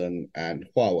 Samsung, and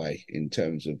Huawei in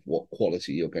terms of what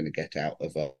quality you're going to get out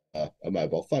of a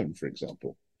mobile phone, for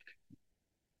example.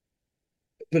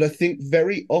 But I think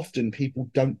very often people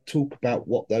don't talk about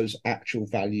what those actual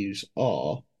values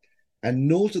are, and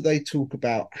nor do they talk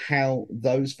about how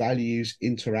those values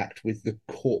interact with the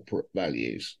corporate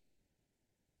values.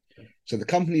 So the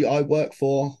company I work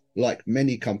for, like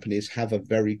many companies, have a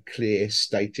very clear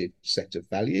stated set of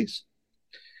values.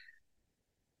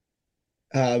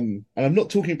 And I'm not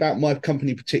talking about my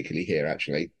company particularly here,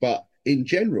 actually, but in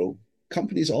general,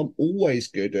 companies aren't always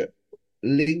good at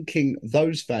linking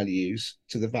those values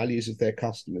to the values of their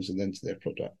customers and then to their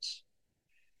products.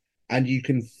 And you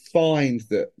can find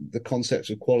that the concepts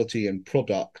of quality and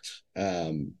product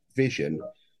vision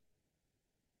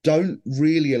don't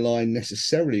really align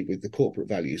necessarily with the corporate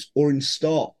values, or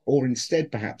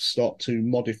instead perhaps start to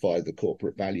modify the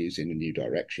corporate values in a new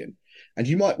direction. And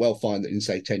you might well find that in,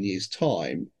 say, 10 years'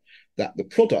 time, that the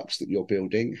products that you're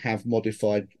building have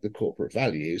modified the corporate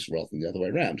values rather than the other way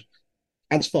around.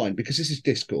 And it's fine because this is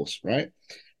discourse, right?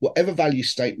 Whatever value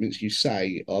statements you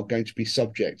say are going to be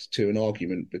subject to an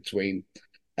argument between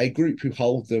a group who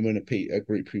hold them and a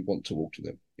group who want to alter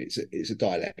them. It's a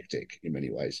dialectic in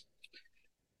many ways.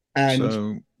 And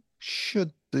So,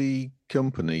 should the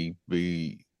company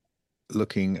be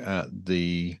looking at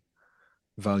the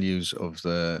values of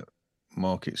their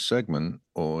market segment,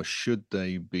 or should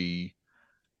they be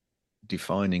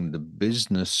defining the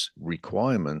business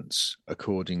requirements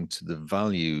according to the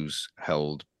values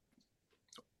held?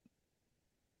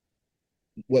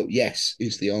 well, yes,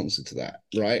 is the answer to that,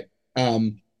 right?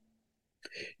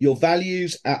 Your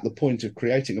values at the point of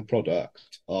creating a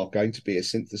product are going to be a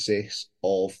synthesis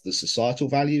of the societal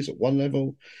values at one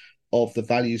level, of the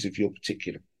values of your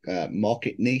particular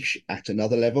market niche at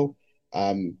another level.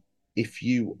 If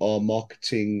you are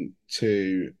marketing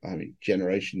to, I mean,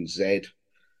 Generation Z,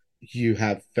 you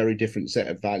have very different set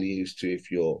of values to if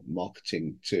you're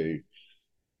marketing to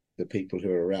the people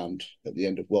who are around at the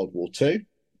end of World War II.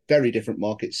 Very different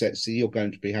market sets, so you're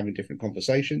going to be having different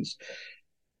conversations.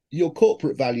 Your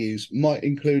corporate values might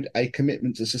include a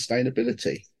commitment to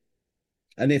sustainability.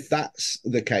 And if that's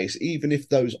the case, even if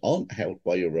those aren't held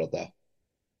by your other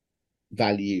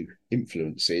value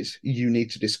influences, you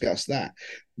need to discuss that.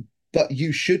 But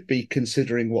you should be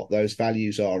considering what those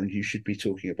values are, and you should be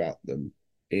talking about them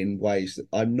in ways that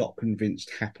I'm not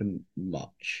convinced happen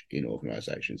much in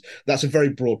organizations. That's a very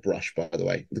broad brush, by the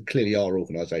way. There clearly are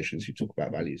organizations who talk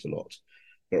about values a lot.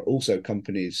 There are also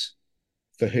companies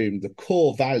for whom the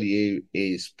core value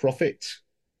is profit,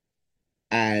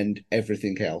 and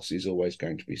everything else is always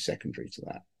going to be secondary to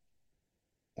that.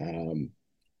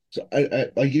 So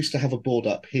I used to have a board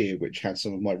up here which had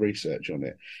some of my research on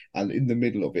it, and in the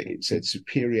middle of it, it said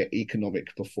superior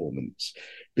economic performance,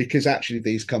 because actually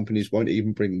these companies won't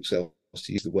even bring themselves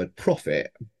to use the word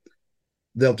profit.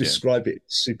 They'll describe it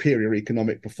superior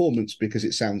economic performance because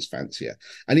it sounds fancier.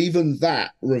 And even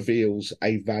that reveals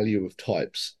a value of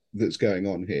types that's going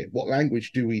on here. What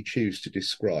language do we choose to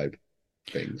describe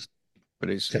things? But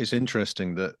it's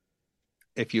interesting that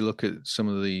if you look at some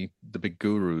of the big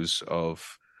gurus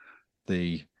of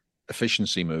the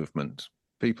efficiency movement,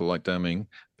 people like Deming,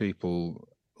 people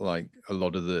like a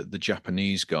lot of the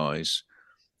Japanese guys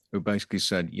who basically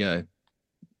said, yeah,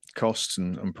 costs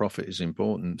and profit is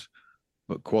important,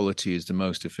 but quality is the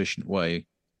most efficient way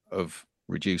of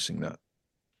reducing that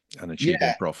and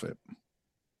achieving profit.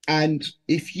 And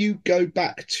if you go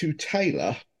back to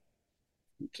Taylor,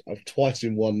 I've twice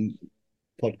in one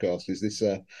podcast, is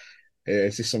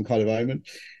this some kind of omen?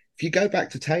 If you go back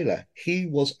to Taylor, he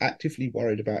was actively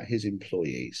worried about his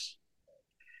employees.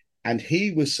 And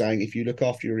he was saying, if you look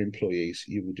after your employees,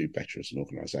 you will do better as an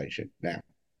organization. Now,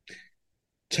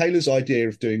 Taylor's idea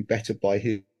of doing better by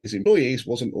his employees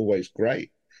wasn't always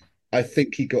great. I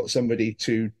think he got somebody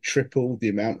to triple the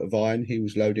amount of iron he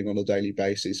was loading on a daily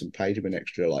basis and paid him an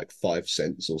extra like 5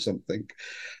 cents or something,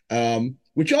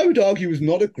 which I would argue was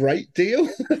not a great deal.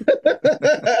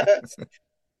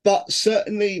 But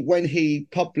certainly when he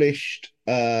published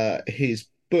his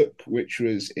book, which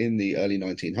was in the early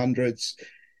 1900s,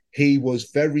 he was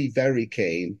very, very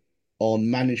keen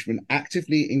on management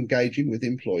actively engaging with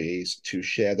employees to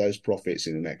share those profits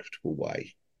in an equitable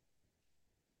way.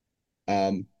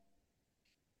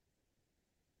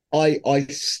 I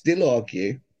still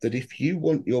argue that if you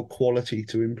want your quality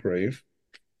to improve,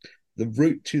 the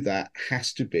route to that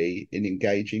has to be in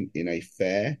engaging in a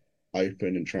fair,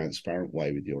 open, and transparent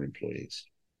way with your employees.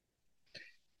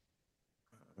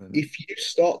 If you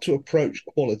start to approach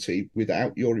quality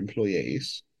without your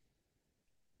employees,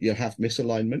 you'll have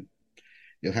misalignment,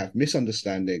 you'll have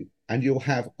misunderstanding, and you'll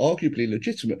have arguably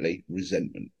legitimately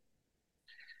resentment.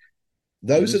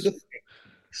 Those are the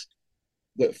things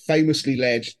that famously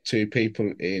led to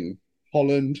people in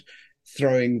Holland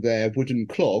throwing their wooden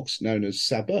clogs, known as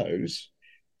sabots,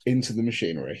 into the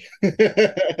machinery.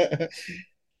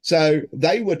 So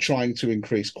they were trying to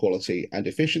increase quality and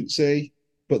efficiency,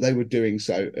 but they were doing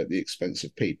so at the expense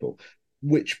of people,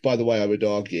 which, by the way, I would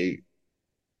argue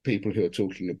people who are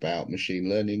talking about machine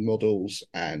learning models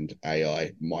and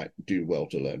AI might do well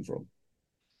to learn from.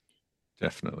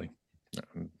 Definitely.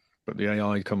 But the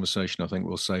AI conversation, I think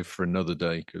we'll save for another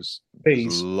day because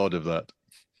there's a lot of that.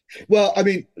 Well, I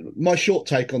mean, my short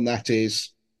take on that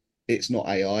is it's not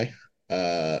AI.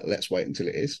 Let's wait until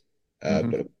it is.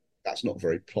 But that's not a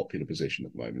very popular position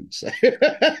at the moment. So,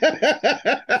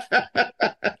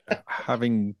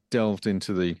 having delved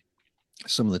into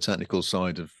some of the technical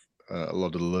side of a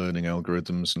lot of the learning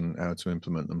algorithms and how to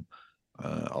implement them,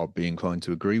 I'll be inclined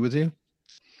to agree with you.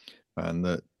 And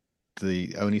that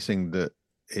the only thing that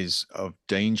is of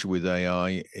danger with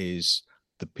AI is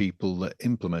the people that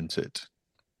implement it,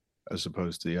 as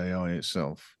opposed to the AI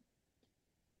itself.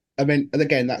 I mean, and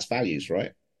again, that's values,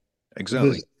 right?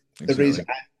 Exactly. There is Exactly.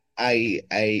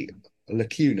 a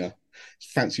lacuna,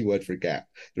 fancy word for a gap.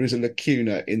 There is a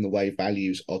lacuna in the way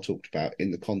values are talked about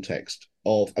in the context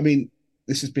of, I mean,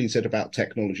 this has been said about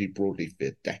technology broadly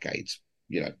for decades.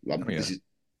 This is,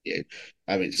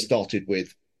 I mean, it started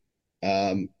with,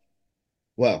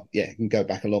 well, yeah, it can go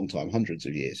back a long time, hundreds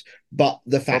of years. But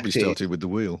the Probably fact is, started with the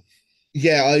wheel.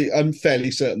 yeah, I'm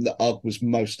fairly certain that Ugg was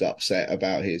most upset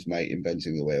about his mate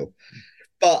inventing the wheel.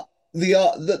 But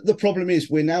the problem is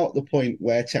we're now at the point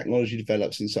where technology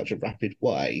develops in such a rapid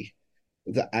way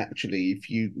that actually, if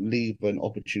you leave an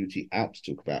opportunity out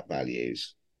to talk about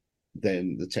values,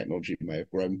 then the technology may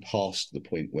have grown past the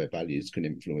point where values can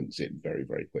influence it very,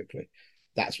 very quickly.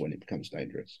 That's when it becomes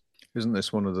dangerous. Isn't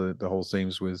this one of the whole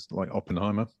themes with like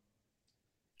Oppenheimer?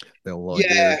 The whole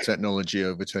idea Yeah, of technology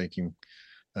overtaking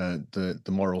the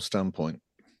moral standpoint.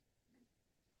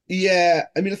 yeah.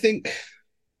 I mean, I think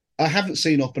I haven't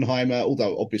seen Oppenheimer,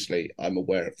 although obviously I'm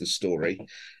aware of the story.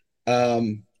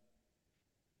 Um,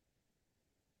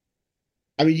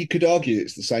 I mean, you could argue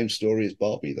it's the same story as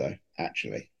Barbie, though.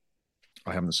 Actually,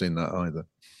 I haven't seen that either.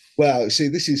 well, see,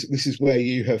 this is where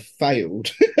you have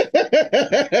failed.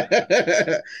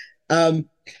 um,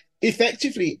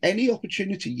 Effectively, any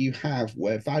opportunity you have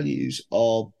where values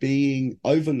are being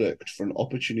overlooked for an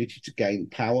opportunity to gain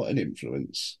power and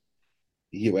influence,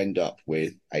 you end up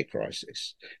with a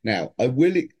crisis. Now, I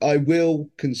will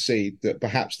concede that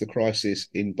perhaps the crisis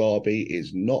in Barbie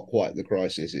is not quite the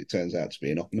crisis it turns out to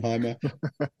be in Oppenheimer.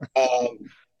 Um,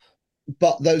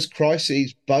 but those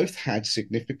crises both had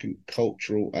significant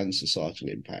cultural and societal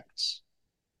impacts.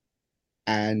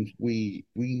 And we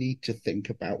need to think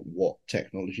about what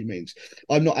technology means.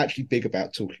 I'm not actually big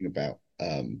about talking about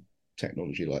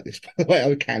technology like this, by the way.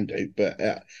 I can do, but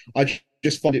I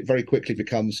just find it very quickly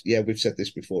becomes, yeah, we've said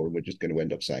this before, and we're just going to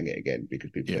end up saying it again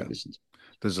because people Yeah, don't listen.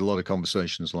 there's a lot of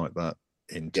conversations like that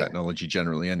in Yeah, technology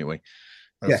generally. Anyway,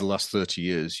 over yeah. the last 30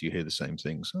 years, you hear the same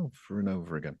things over and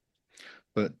over again.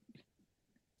 But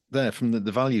there, from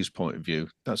the values point of view,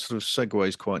 that sort of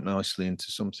segues quite nicely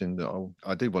into something that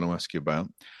I did want to ask you about,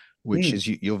 which Mm, is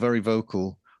you're very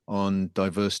vocal on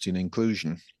diversity and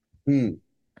inclusion. mm.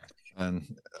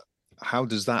 And how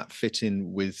does that fit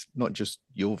in with not just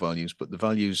your values, but the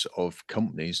values of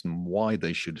companies and why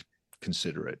they should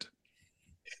consider it?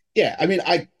 Yeah, I mean,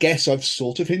 I guess I've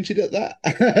sort of hinted at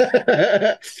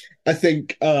that. I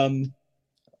think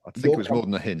I think it your was more company,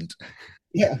 than a hint.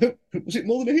 yeah, was it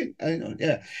more than a hint?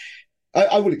 Yeah,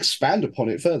 I will expand upon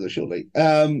it further, surely.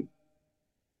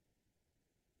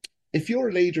 If you're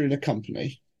a leader in a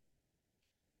company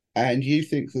and you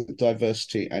think that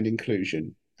diversity and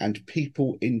inclusion and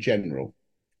people in general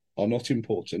are not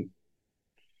important,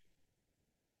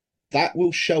 that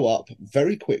will show up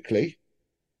very quickly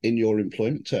in your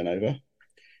employment turnover.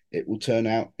 It will turn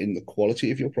out in the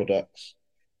quality of your products,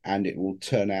 and it will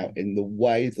turn out in the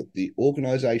way that the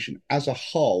organization as a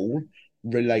whole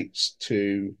relates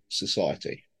to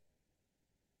society.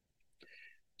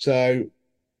 So,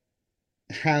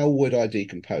 how would I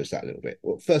decompose that a little bit?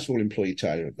 Well, first of all, employee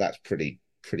turnover, that's pretty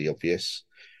obvious.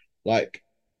 Like,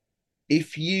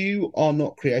 if you are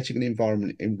not creating an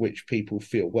environment in which people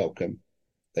feel welcome,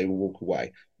 they will walk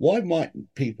away. Why might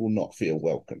people not feel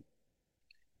welcome?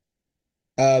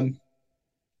 Um,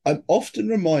 I'm often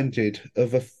reminded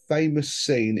of a famous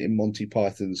scene in Monty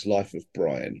Python's Life of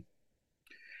Brian,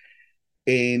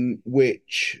 in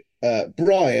which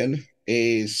Brian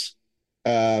is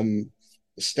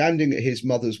standing at his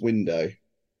mother's window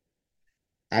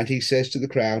and he says to the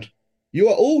crowd, "You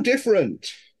are all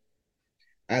different."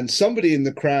 And somebody in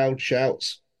the crowd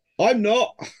shouts, "I'm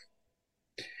not."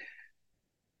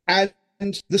 And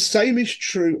the same is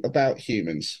true about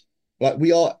humans. Like,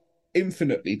 we are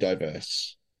infinitely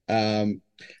diverse. Um,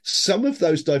 some of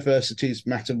those diversities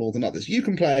matter more than others. You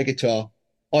can play a guitar.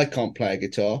 I can't play a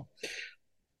guitar.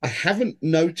 I haven't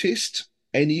noticed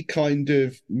any kind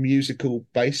of musical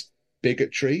based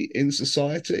bigotry in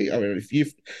society. I mean,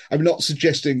 I'm not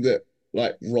suggesting that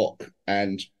like rock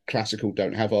and classical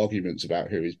don't have arguments about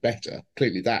who is better.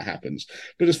 Clearly that happens.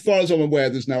 But as far as I'm aware,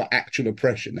 there's no actual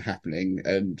oppression happening,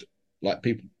 and like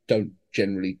people don't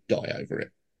generally die over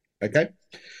it. Okay.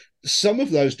 Some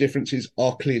of those differences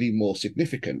are clearly more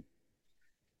significant.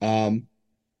 Um,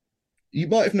 you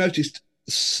might have noticed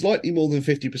slightly more than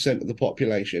 50% of the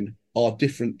population are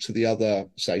different to the other,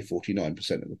 say,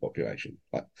 49% of the population.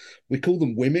 Like, we call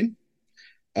them women.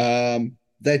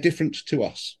 They're different to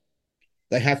us.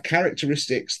 They have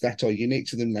characteristics that are unique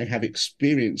to them. They have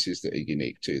experiences that are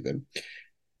unique to them.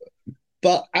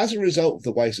 But as a result of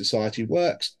the way society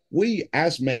works, we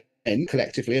as men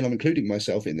collectively, and I'm including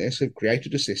myself in this, have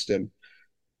created a system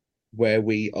where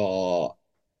we are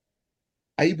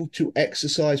able to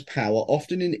exercise power,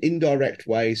 often in indirect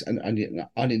ways and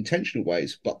unintentional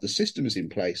ways, but the system is in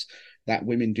place that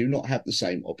women do not have the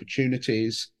same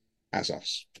opportunities as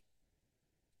us.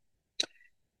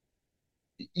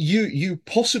 You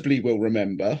possibly will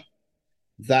remember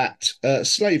that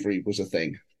slavery was a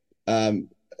thing.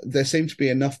 There seem to be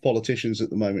enough politicians at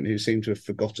the moment who seem to have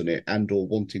forgotten it and or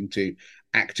wanting to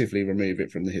actively remove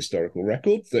it from the historical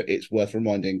record that it's worth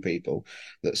reminding people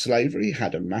that slavery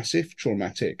had a massive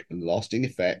traumatic and lasting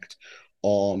effect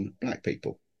on Black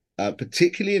people,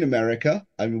 particularly in America.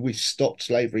 I mean, we stopped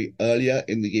slavery earlier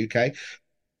in the UK,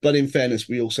 but in fairness,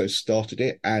 we also started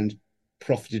it and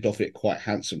profited off it quite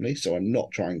handsomely. So I'm not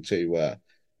trying to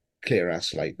clear our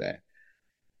slate there.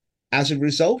 As a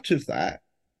result of that,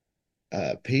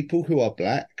 people who are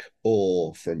Black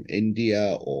or from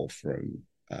India or from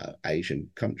Asian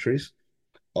countries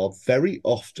are very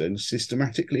often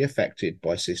systematically affected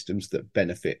by systems that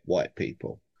benefit white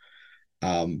people.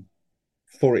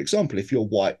 For example, if you're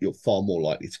white, you're far more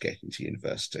likely to get into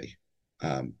university.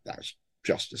 That's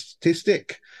just a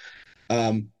statistic.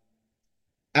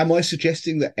 Am I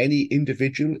suggesting that any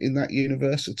individual in that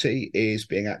university is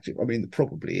being active? I mean, there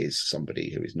probably is somebody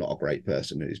who is not a great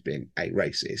person who is being a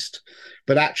racist,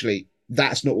 but actually,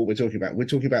 that's not what we're talking about. We're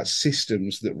talking about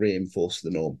systems that reinforce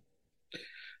the norm.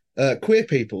 Queer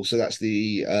people, so that's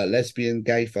the lesbian,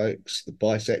 gay folks, the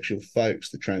bisexual folks,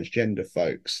 the transgender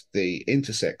folks, the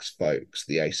intersex folks,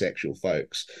 the asexual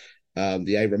folks,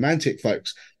 the aromantic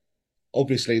folks.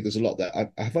 Obviously, there's a lot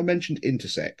there. Have I mentioned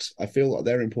intersex? I feel like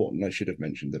they're important. I should have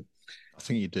mentioned them. I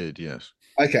think you did, yes.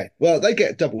 Okay, well, they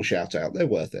get a double shout out. They're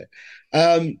worth it.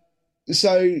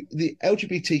 So the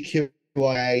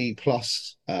LGBTQIA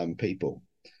plus people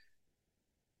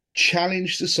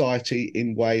challenge society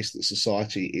in ways that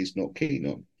society is not keen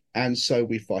on. And so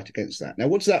we fight against that. Now,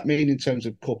 what does that mean in terms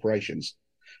of corporations?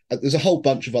 There's a whole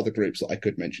bunch of other groups that I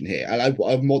could mention here. And I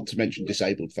want to mention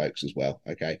disabled folks as well.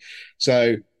 Okay.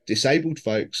 So disabled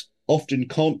folks often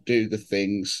can't do the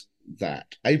things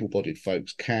that able-bodied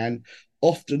folks can.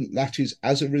 Often that is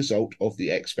as a result of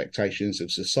the expectations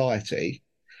of society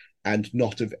and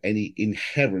not of any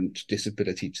inherent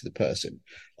disability to the person,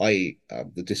 i.e.,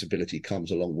 the disability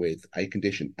comes along with a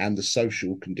condition and the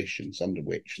social conditions under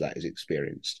which that is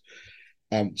experienced.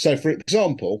 So, for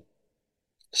example,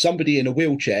 somebody in a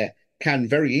wheelchair can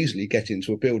very easily get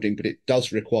into a building, but it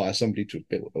does require somebody to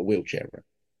build a wheelchair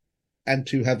and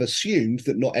to have assumed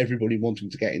that not everybody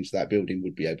wanting to get into that building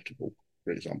would be able to walk,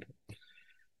 for example.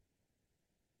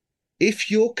 If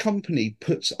your company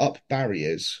puts up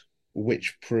barriers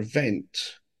which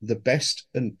prevent the best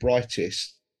and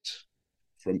brightest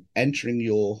from entering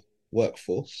your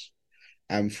workforce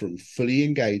and from fully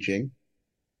engaging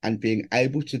and being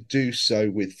able to do so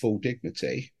with full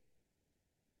dignity,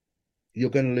 you're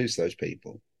going to lose those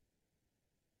people.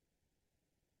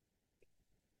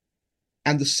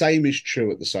 And the same is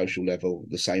true at the social level.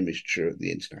 The same is true at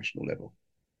the international level.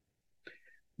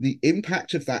 The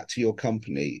impact of that to your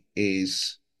company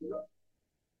is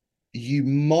you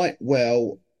might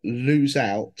well lose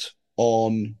out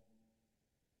on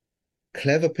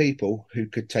clever people who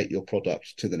could take your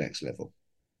product to the next level.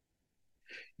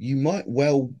 You might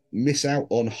well miss out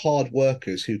on hard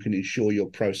workers who can ensure your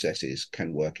processes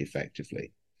can work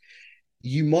effectively.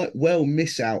 You might well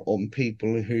miss out on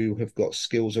people who have got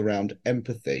skills around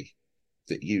empathy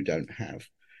that you don't have,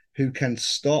 who can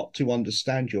start to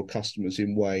understand your customers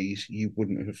in ways you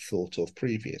wouldn't have thought of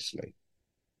previously.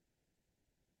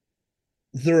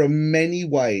 There are many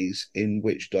ways in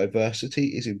which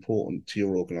diversity is important to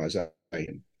your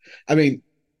organization. I mean,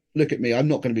 look at me. I'm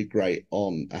not going to be great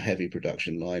on a heavy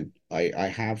production line. I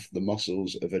have the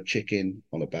muscles of a chicken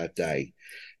on a bad day,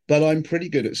 but I'm pretty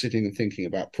good at sitting and thinking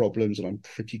about problems, and I'm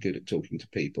pretty good at talking to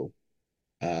people.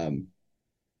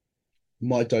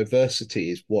 My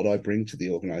diversity is what I bring to the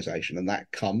organization, and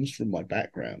that comes from my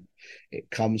background.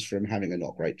 It comes from having a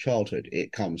not great childhood.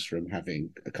 It comes from having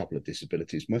a couple of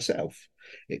disabilities myself.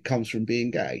 It comes from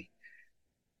being gay.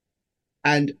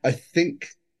 And I think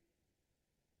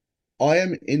I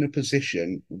am in a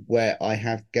position where I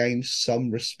have gained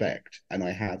some respect and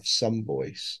I have some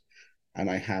voice and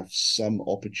I have some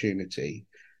opportunity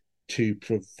to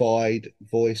provide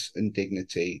voice and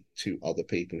dignity to other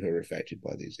people who are affected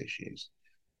by these issues.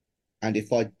 And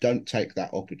if I don't take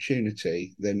that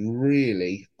opportunity, then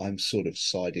really I'm sort of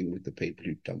siding with the people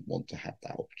who don't want to have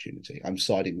that opportunity. I'm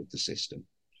siding with the system.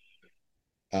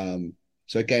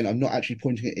 So again, I'm not actually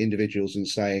pointing at individuals and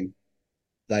saying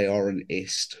they are an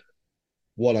ist.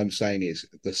 what I'm saying is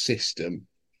the system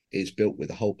is built with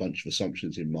a whole bunch of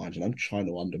assumptions in mind, and I'm trying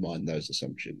to undermine those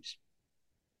assumptions.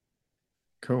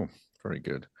 Cool. Very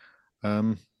good.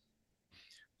 Probably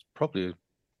a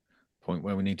point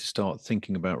where we need to start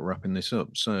thinking about wrapping this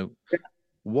up. So,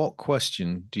 what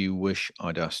question do you wish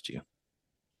I'd asked you?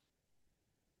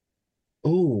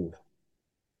 Oh,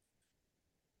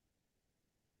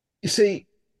 you see,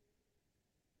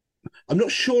 I'm not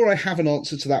sure I have an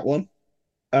answer to that one.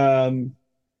 Um,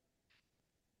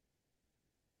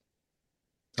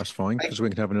 That's fine, because we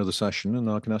can have another session and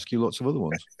I can ask you lots of other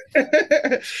ones.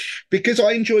 because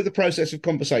I enjoy the process of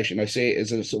conversation. I see it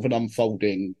as a sort of an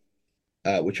unfolding,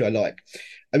 which I like.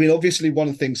 I mean, obviously, one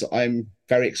of the things that I'm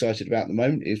very excited about at the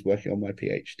moment is working on my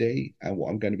PhD and what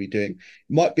I'm going to be doing. It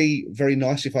might be very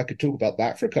nice if I could talk about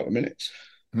that for a couple of minutes.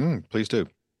 Please do.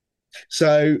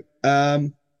 So,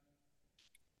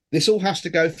 this all has to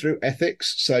go through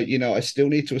ethics. So, I still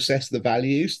need to assess the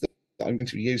values that I'm going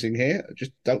to be using here.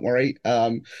 Just don't worry.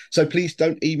 So please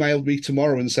don't email me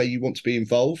tomorrow and say you want to be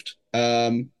involved.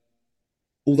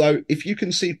 Although, if you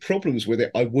can see problems with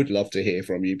it, I would love to hear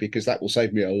from you because that will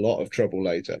save me a lot of trouble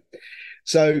later.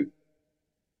 So,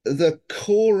 the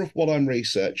core of what I'm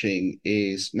researching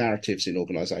is narratives in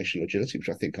organizational agility, which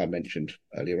I think I mentioned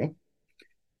earlier on.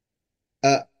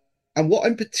 And what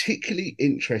I'm particularly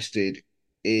interested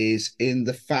is in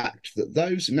the fact that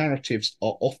those narratives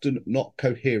are often not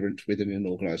coherent within an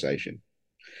organization.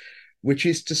 Which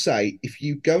is to say, if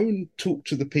you go and talk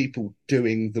to the people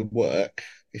doing the work,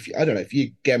 I don't know, if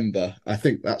you Gemba, I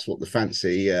think that's what the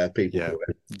fancy people call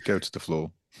it. Go to the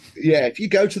floor. Yeah, if you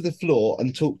go to the floor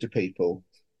and talk to people,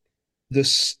 the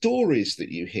stories that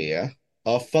you hear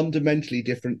are fundamentally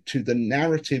different to the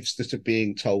narratives that are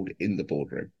being told in the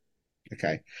boardroom.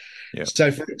 Okay. Yeah.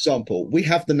 So, for example, we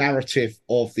have the narrative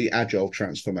of the agile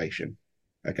transformation.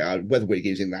 Okay, whether we're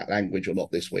using that language or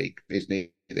not this week is neither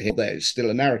here nor there. It's still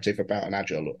a narrative about an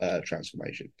agile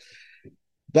transformation.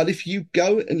 But if you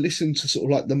go and listen to sort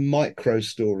of like the micro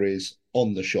stories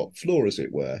on the shop floor, as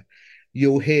it were,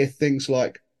 you'll hear things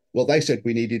like, well, they said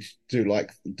we needed to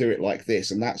do it like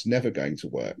this, and that's never going to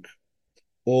work.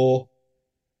 Or,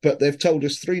 but they've told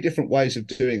us 3 different ways of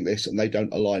doing this and they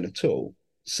don't align at all.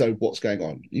 So what's going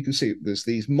on? You can see there's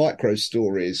these micro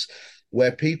stories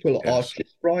where people are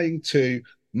trying to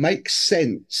make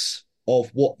sense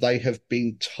of what they have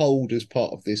been told as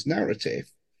part of this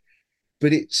narrative,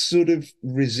 but it sort of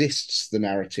resists the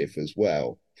narrative as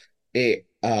well. It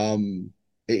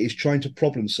is trying to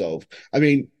problem solve. I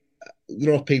mean,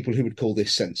 there are people who would call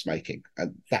this sense making,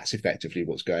 and that's effectively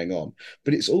what's going on.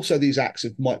 But it's also these acts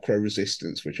of micro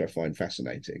resistance, which I find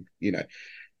fascinating.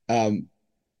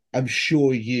 I'm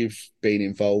sure you've been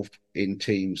involved in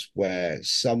teams where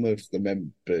some of the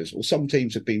members or some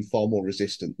teams have been far more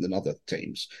resistant than other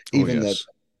teams, even though,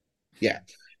 yeah.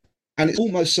 And it's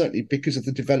almost certainly because of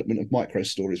the development of micro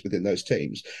stories within those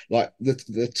teams. Like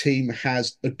the team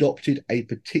has adopted a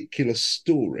particular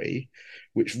story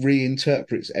which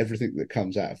reinterprets everything that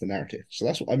comes out of the narrative. So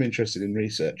that's what I'm interested in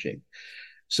researching.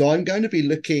 So I'm going to be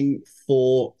looking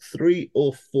for 3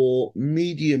 or 4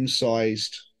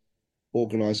 medium-sized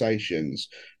organizations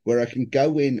where I can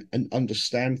go in and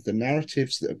understand the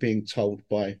narratives that are being told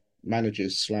by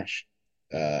managers slash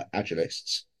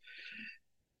agilists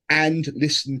and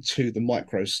listen to the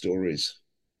micro stories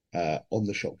on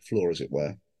the shop floor, as it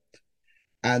were,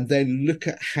 and then look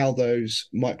at how those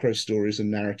micro stories and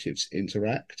narratives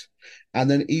interact, and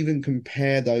then even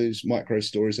compare those micro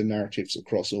stories and narratives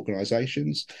across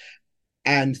organizations,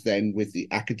 and then with the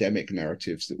academic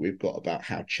narratives that we've got about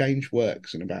how change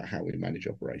works and about how we manage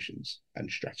operations and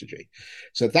strategy.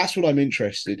 So that's what I'm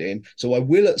interested in. So I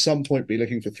will at some point be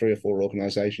looking for 3 or 4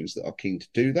 organizations that are keen to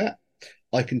do that.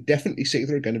 I can definitely see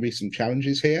there are going to be some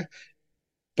challenges here,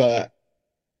 but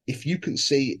if you can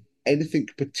see anything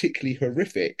particularly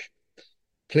horrific,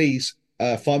 please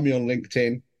find me on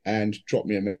LinkedIn and drop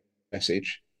me a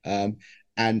message. And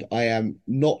I am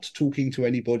not talking to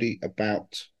anybody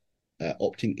about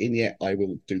opting in yet. I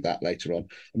will do that later on.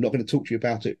 I'm not going to talk to you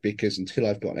about it because until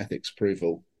I've got an ethics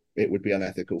approval, it would be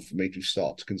unethical for me to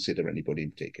start to consider anybody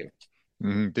in particular.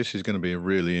 This is going to be a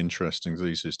really interesting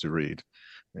thesis to read.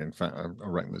 In fact, I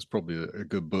reckon there's probably a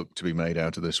good book to be made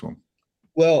out of this one.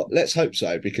 Well, let's hope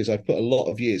so, because I've put a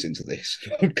lot of years into this.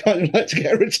 I'd kind of like to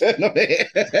get a return on it.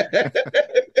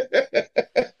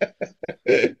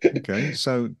 Okay,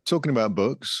 so talking about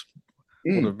books,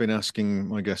 what I've been asking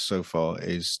my guests so far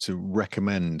is to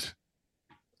recommend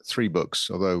 3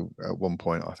 books, although at one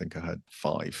point I think I had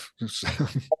 5.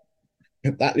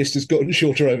 That list has gotten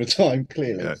shorter over time,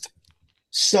 clearly. Yeah.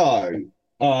 So,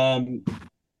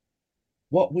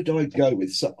 what would I go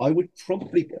with? So I would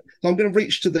probably go. I'm going to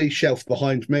reach to the shelf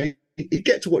behind me. You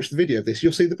get to watch the video of this,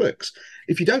 you'll see the books.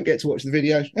 If you don't get to watch the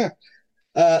video,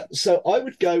 so I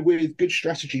would go with Good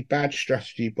Strategy, Bad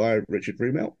Strategy by Richard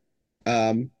Rumelt.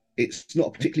 It's not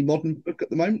a particularly modern book at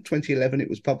the moment. 2011 it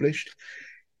was published.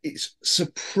 It's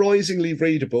surprisingly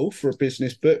readable for a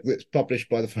business book that's published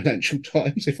by the Financial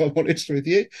Times, if I'm honest with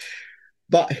you.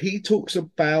 But he talks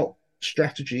about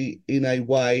strategy in a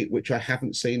way which I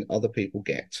haven't seen other people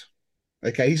get.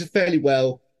 Okay, he's a fairly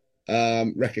well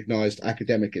recognized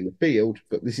academic in the field,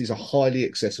 but this is a highly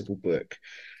accessible book.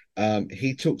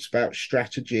 He talks about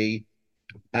strategy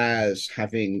as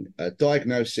having a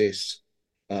diagnosis,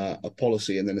 a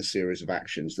policy, and then a series of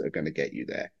actions that are going to get you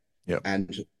there. Yep.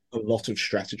 And a lot of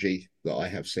strategy that I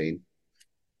have seen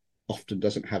often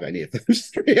doesn't have any of those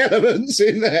three elements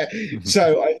in there.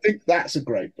 So I think that's a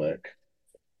great book.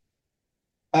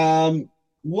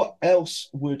 What else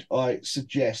would I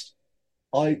suggest?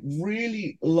 I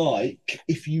really like,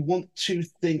 if you want to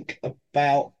think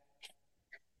about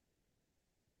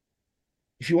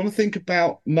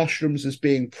mushrooms as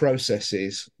being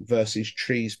processes versus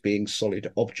trees being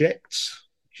solid objects,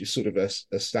 which is sort of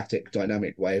a static,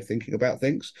 dynamic way of thinking about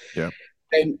things. Yeah.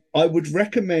 And I would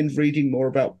recommend reading more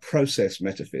about process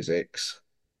metaphysics,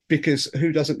 because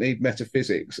who doesn't need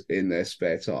metaphysics in their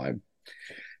spare time?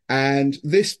 And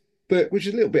this book, which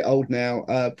is a little bit old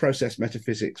now, Process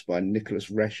Metaphysics by Nicholas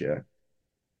Rescher,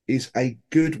 is a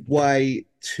good way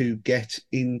to get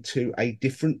into a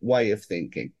different way of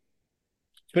thinking.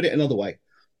 Put it another way,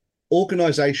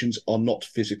 organizations are not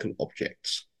physical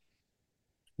objects.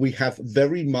 We have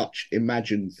very much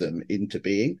imagined them into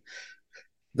being.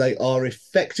 They are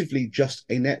effectively just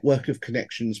a network of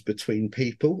connections between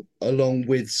people, along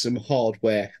with some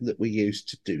hardware that we use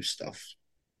to do stuff.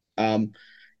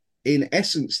 In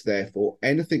essence, therefore,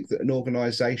 anything that an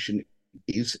organization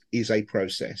is a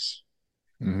process.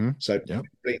 Mm-hmm. So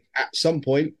at some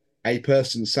point, a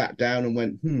person sat down and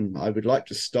went, I would like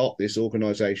to start this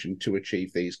organization to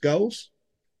achieve these goals.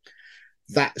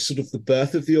 That's sort of the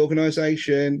birth of the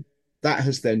organization. That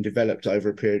has then developed over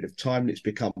a period of time, and it's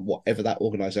become whatever that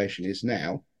organization is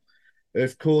now.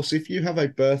 Of course, if you have a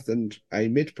birth and a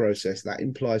mid-process, that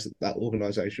implies that that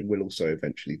organization will also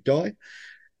eventually die,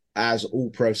 as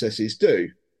all processes do.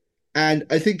 And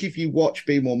I think if you watch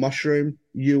Be More Mushroom,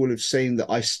 you will have seen that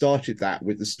I started that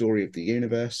with the story of the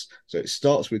universe. So it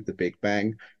starts with the Big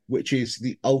Bang, which is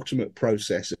the ultimate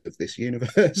process of this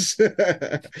universe.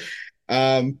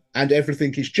 And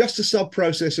everything is just a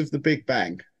sub-process of the Big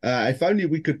Bang. If only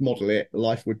we could model it,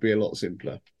 life would be a lot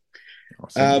simpler. I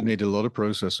think you need a lot of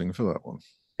processing for that one.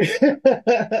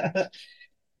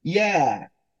 Yeah.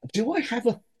 Do I have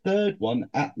a third one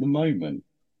at the moment?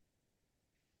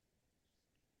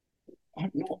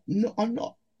 I'm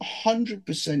not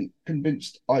 100%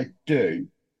 convinced I do.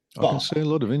 I can see a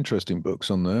lot of interesting books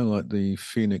on there, like the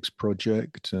Phoenix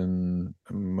Project and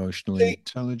Emotional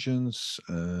Intelligence.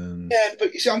 And yeah,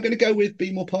 but you see, I'm going to go with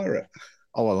Be More Pirate.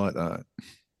 Oh, I like that.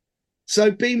 So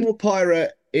Be More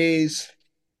Pirate is...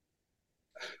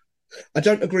 I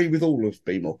don't agree with all of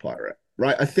Be More Pirate,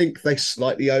 right? I think they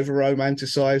slightly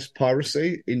over-romanticize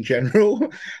piracy in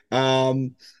general.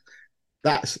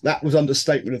 That was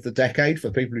understatement of the decade for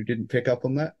people who didn't pick up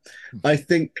on that. I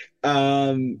think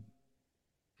the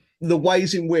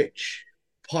ways in which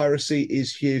piracy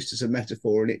is used as a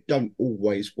metaphor, and it don't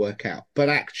always work out, but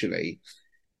actually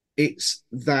it's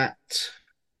that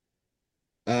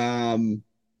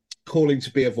calling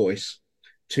to be a voice,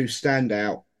 to stand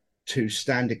out, to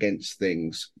stand against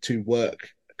things, to work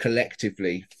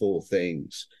collectively for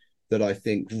things, that I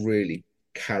think really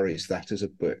carries that as a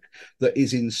book that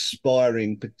is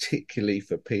inspiring, particularly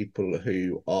for people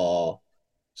who are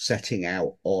setting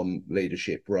out on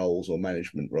leadership roles or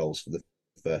management roles for the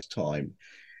first time.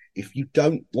 If you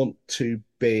don't want to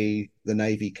be the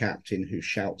Navy captain who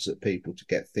shouts at people to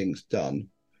get things done,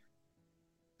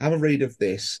 have a read of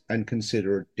this and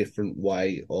consider a different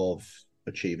way of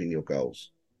achieving your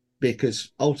goals,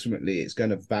 because ultimately it's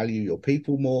going to value your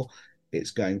people more.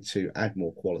 It's going to add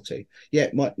more quality. Yeah,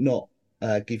 it might not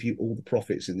give you all the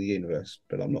profits in the universe,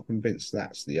 but I'm not convinced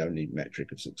that's the only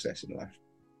metric of success in life.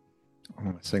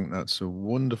 I think that's a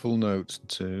wonderful note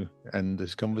to end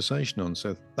this conversation on.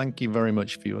 So thank you very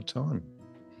much for your time.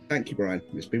 Thank you, Brian.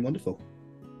 It's been wonderful.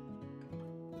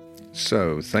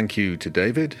 So thank you to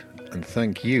David, and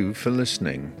thank you for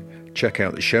listening. Check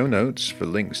out the show notes for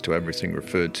links to everything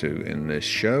referred to in this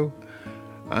show,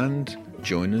 and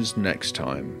join us next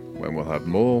time when we'll have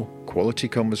more quality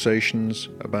conversations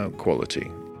about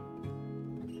quality.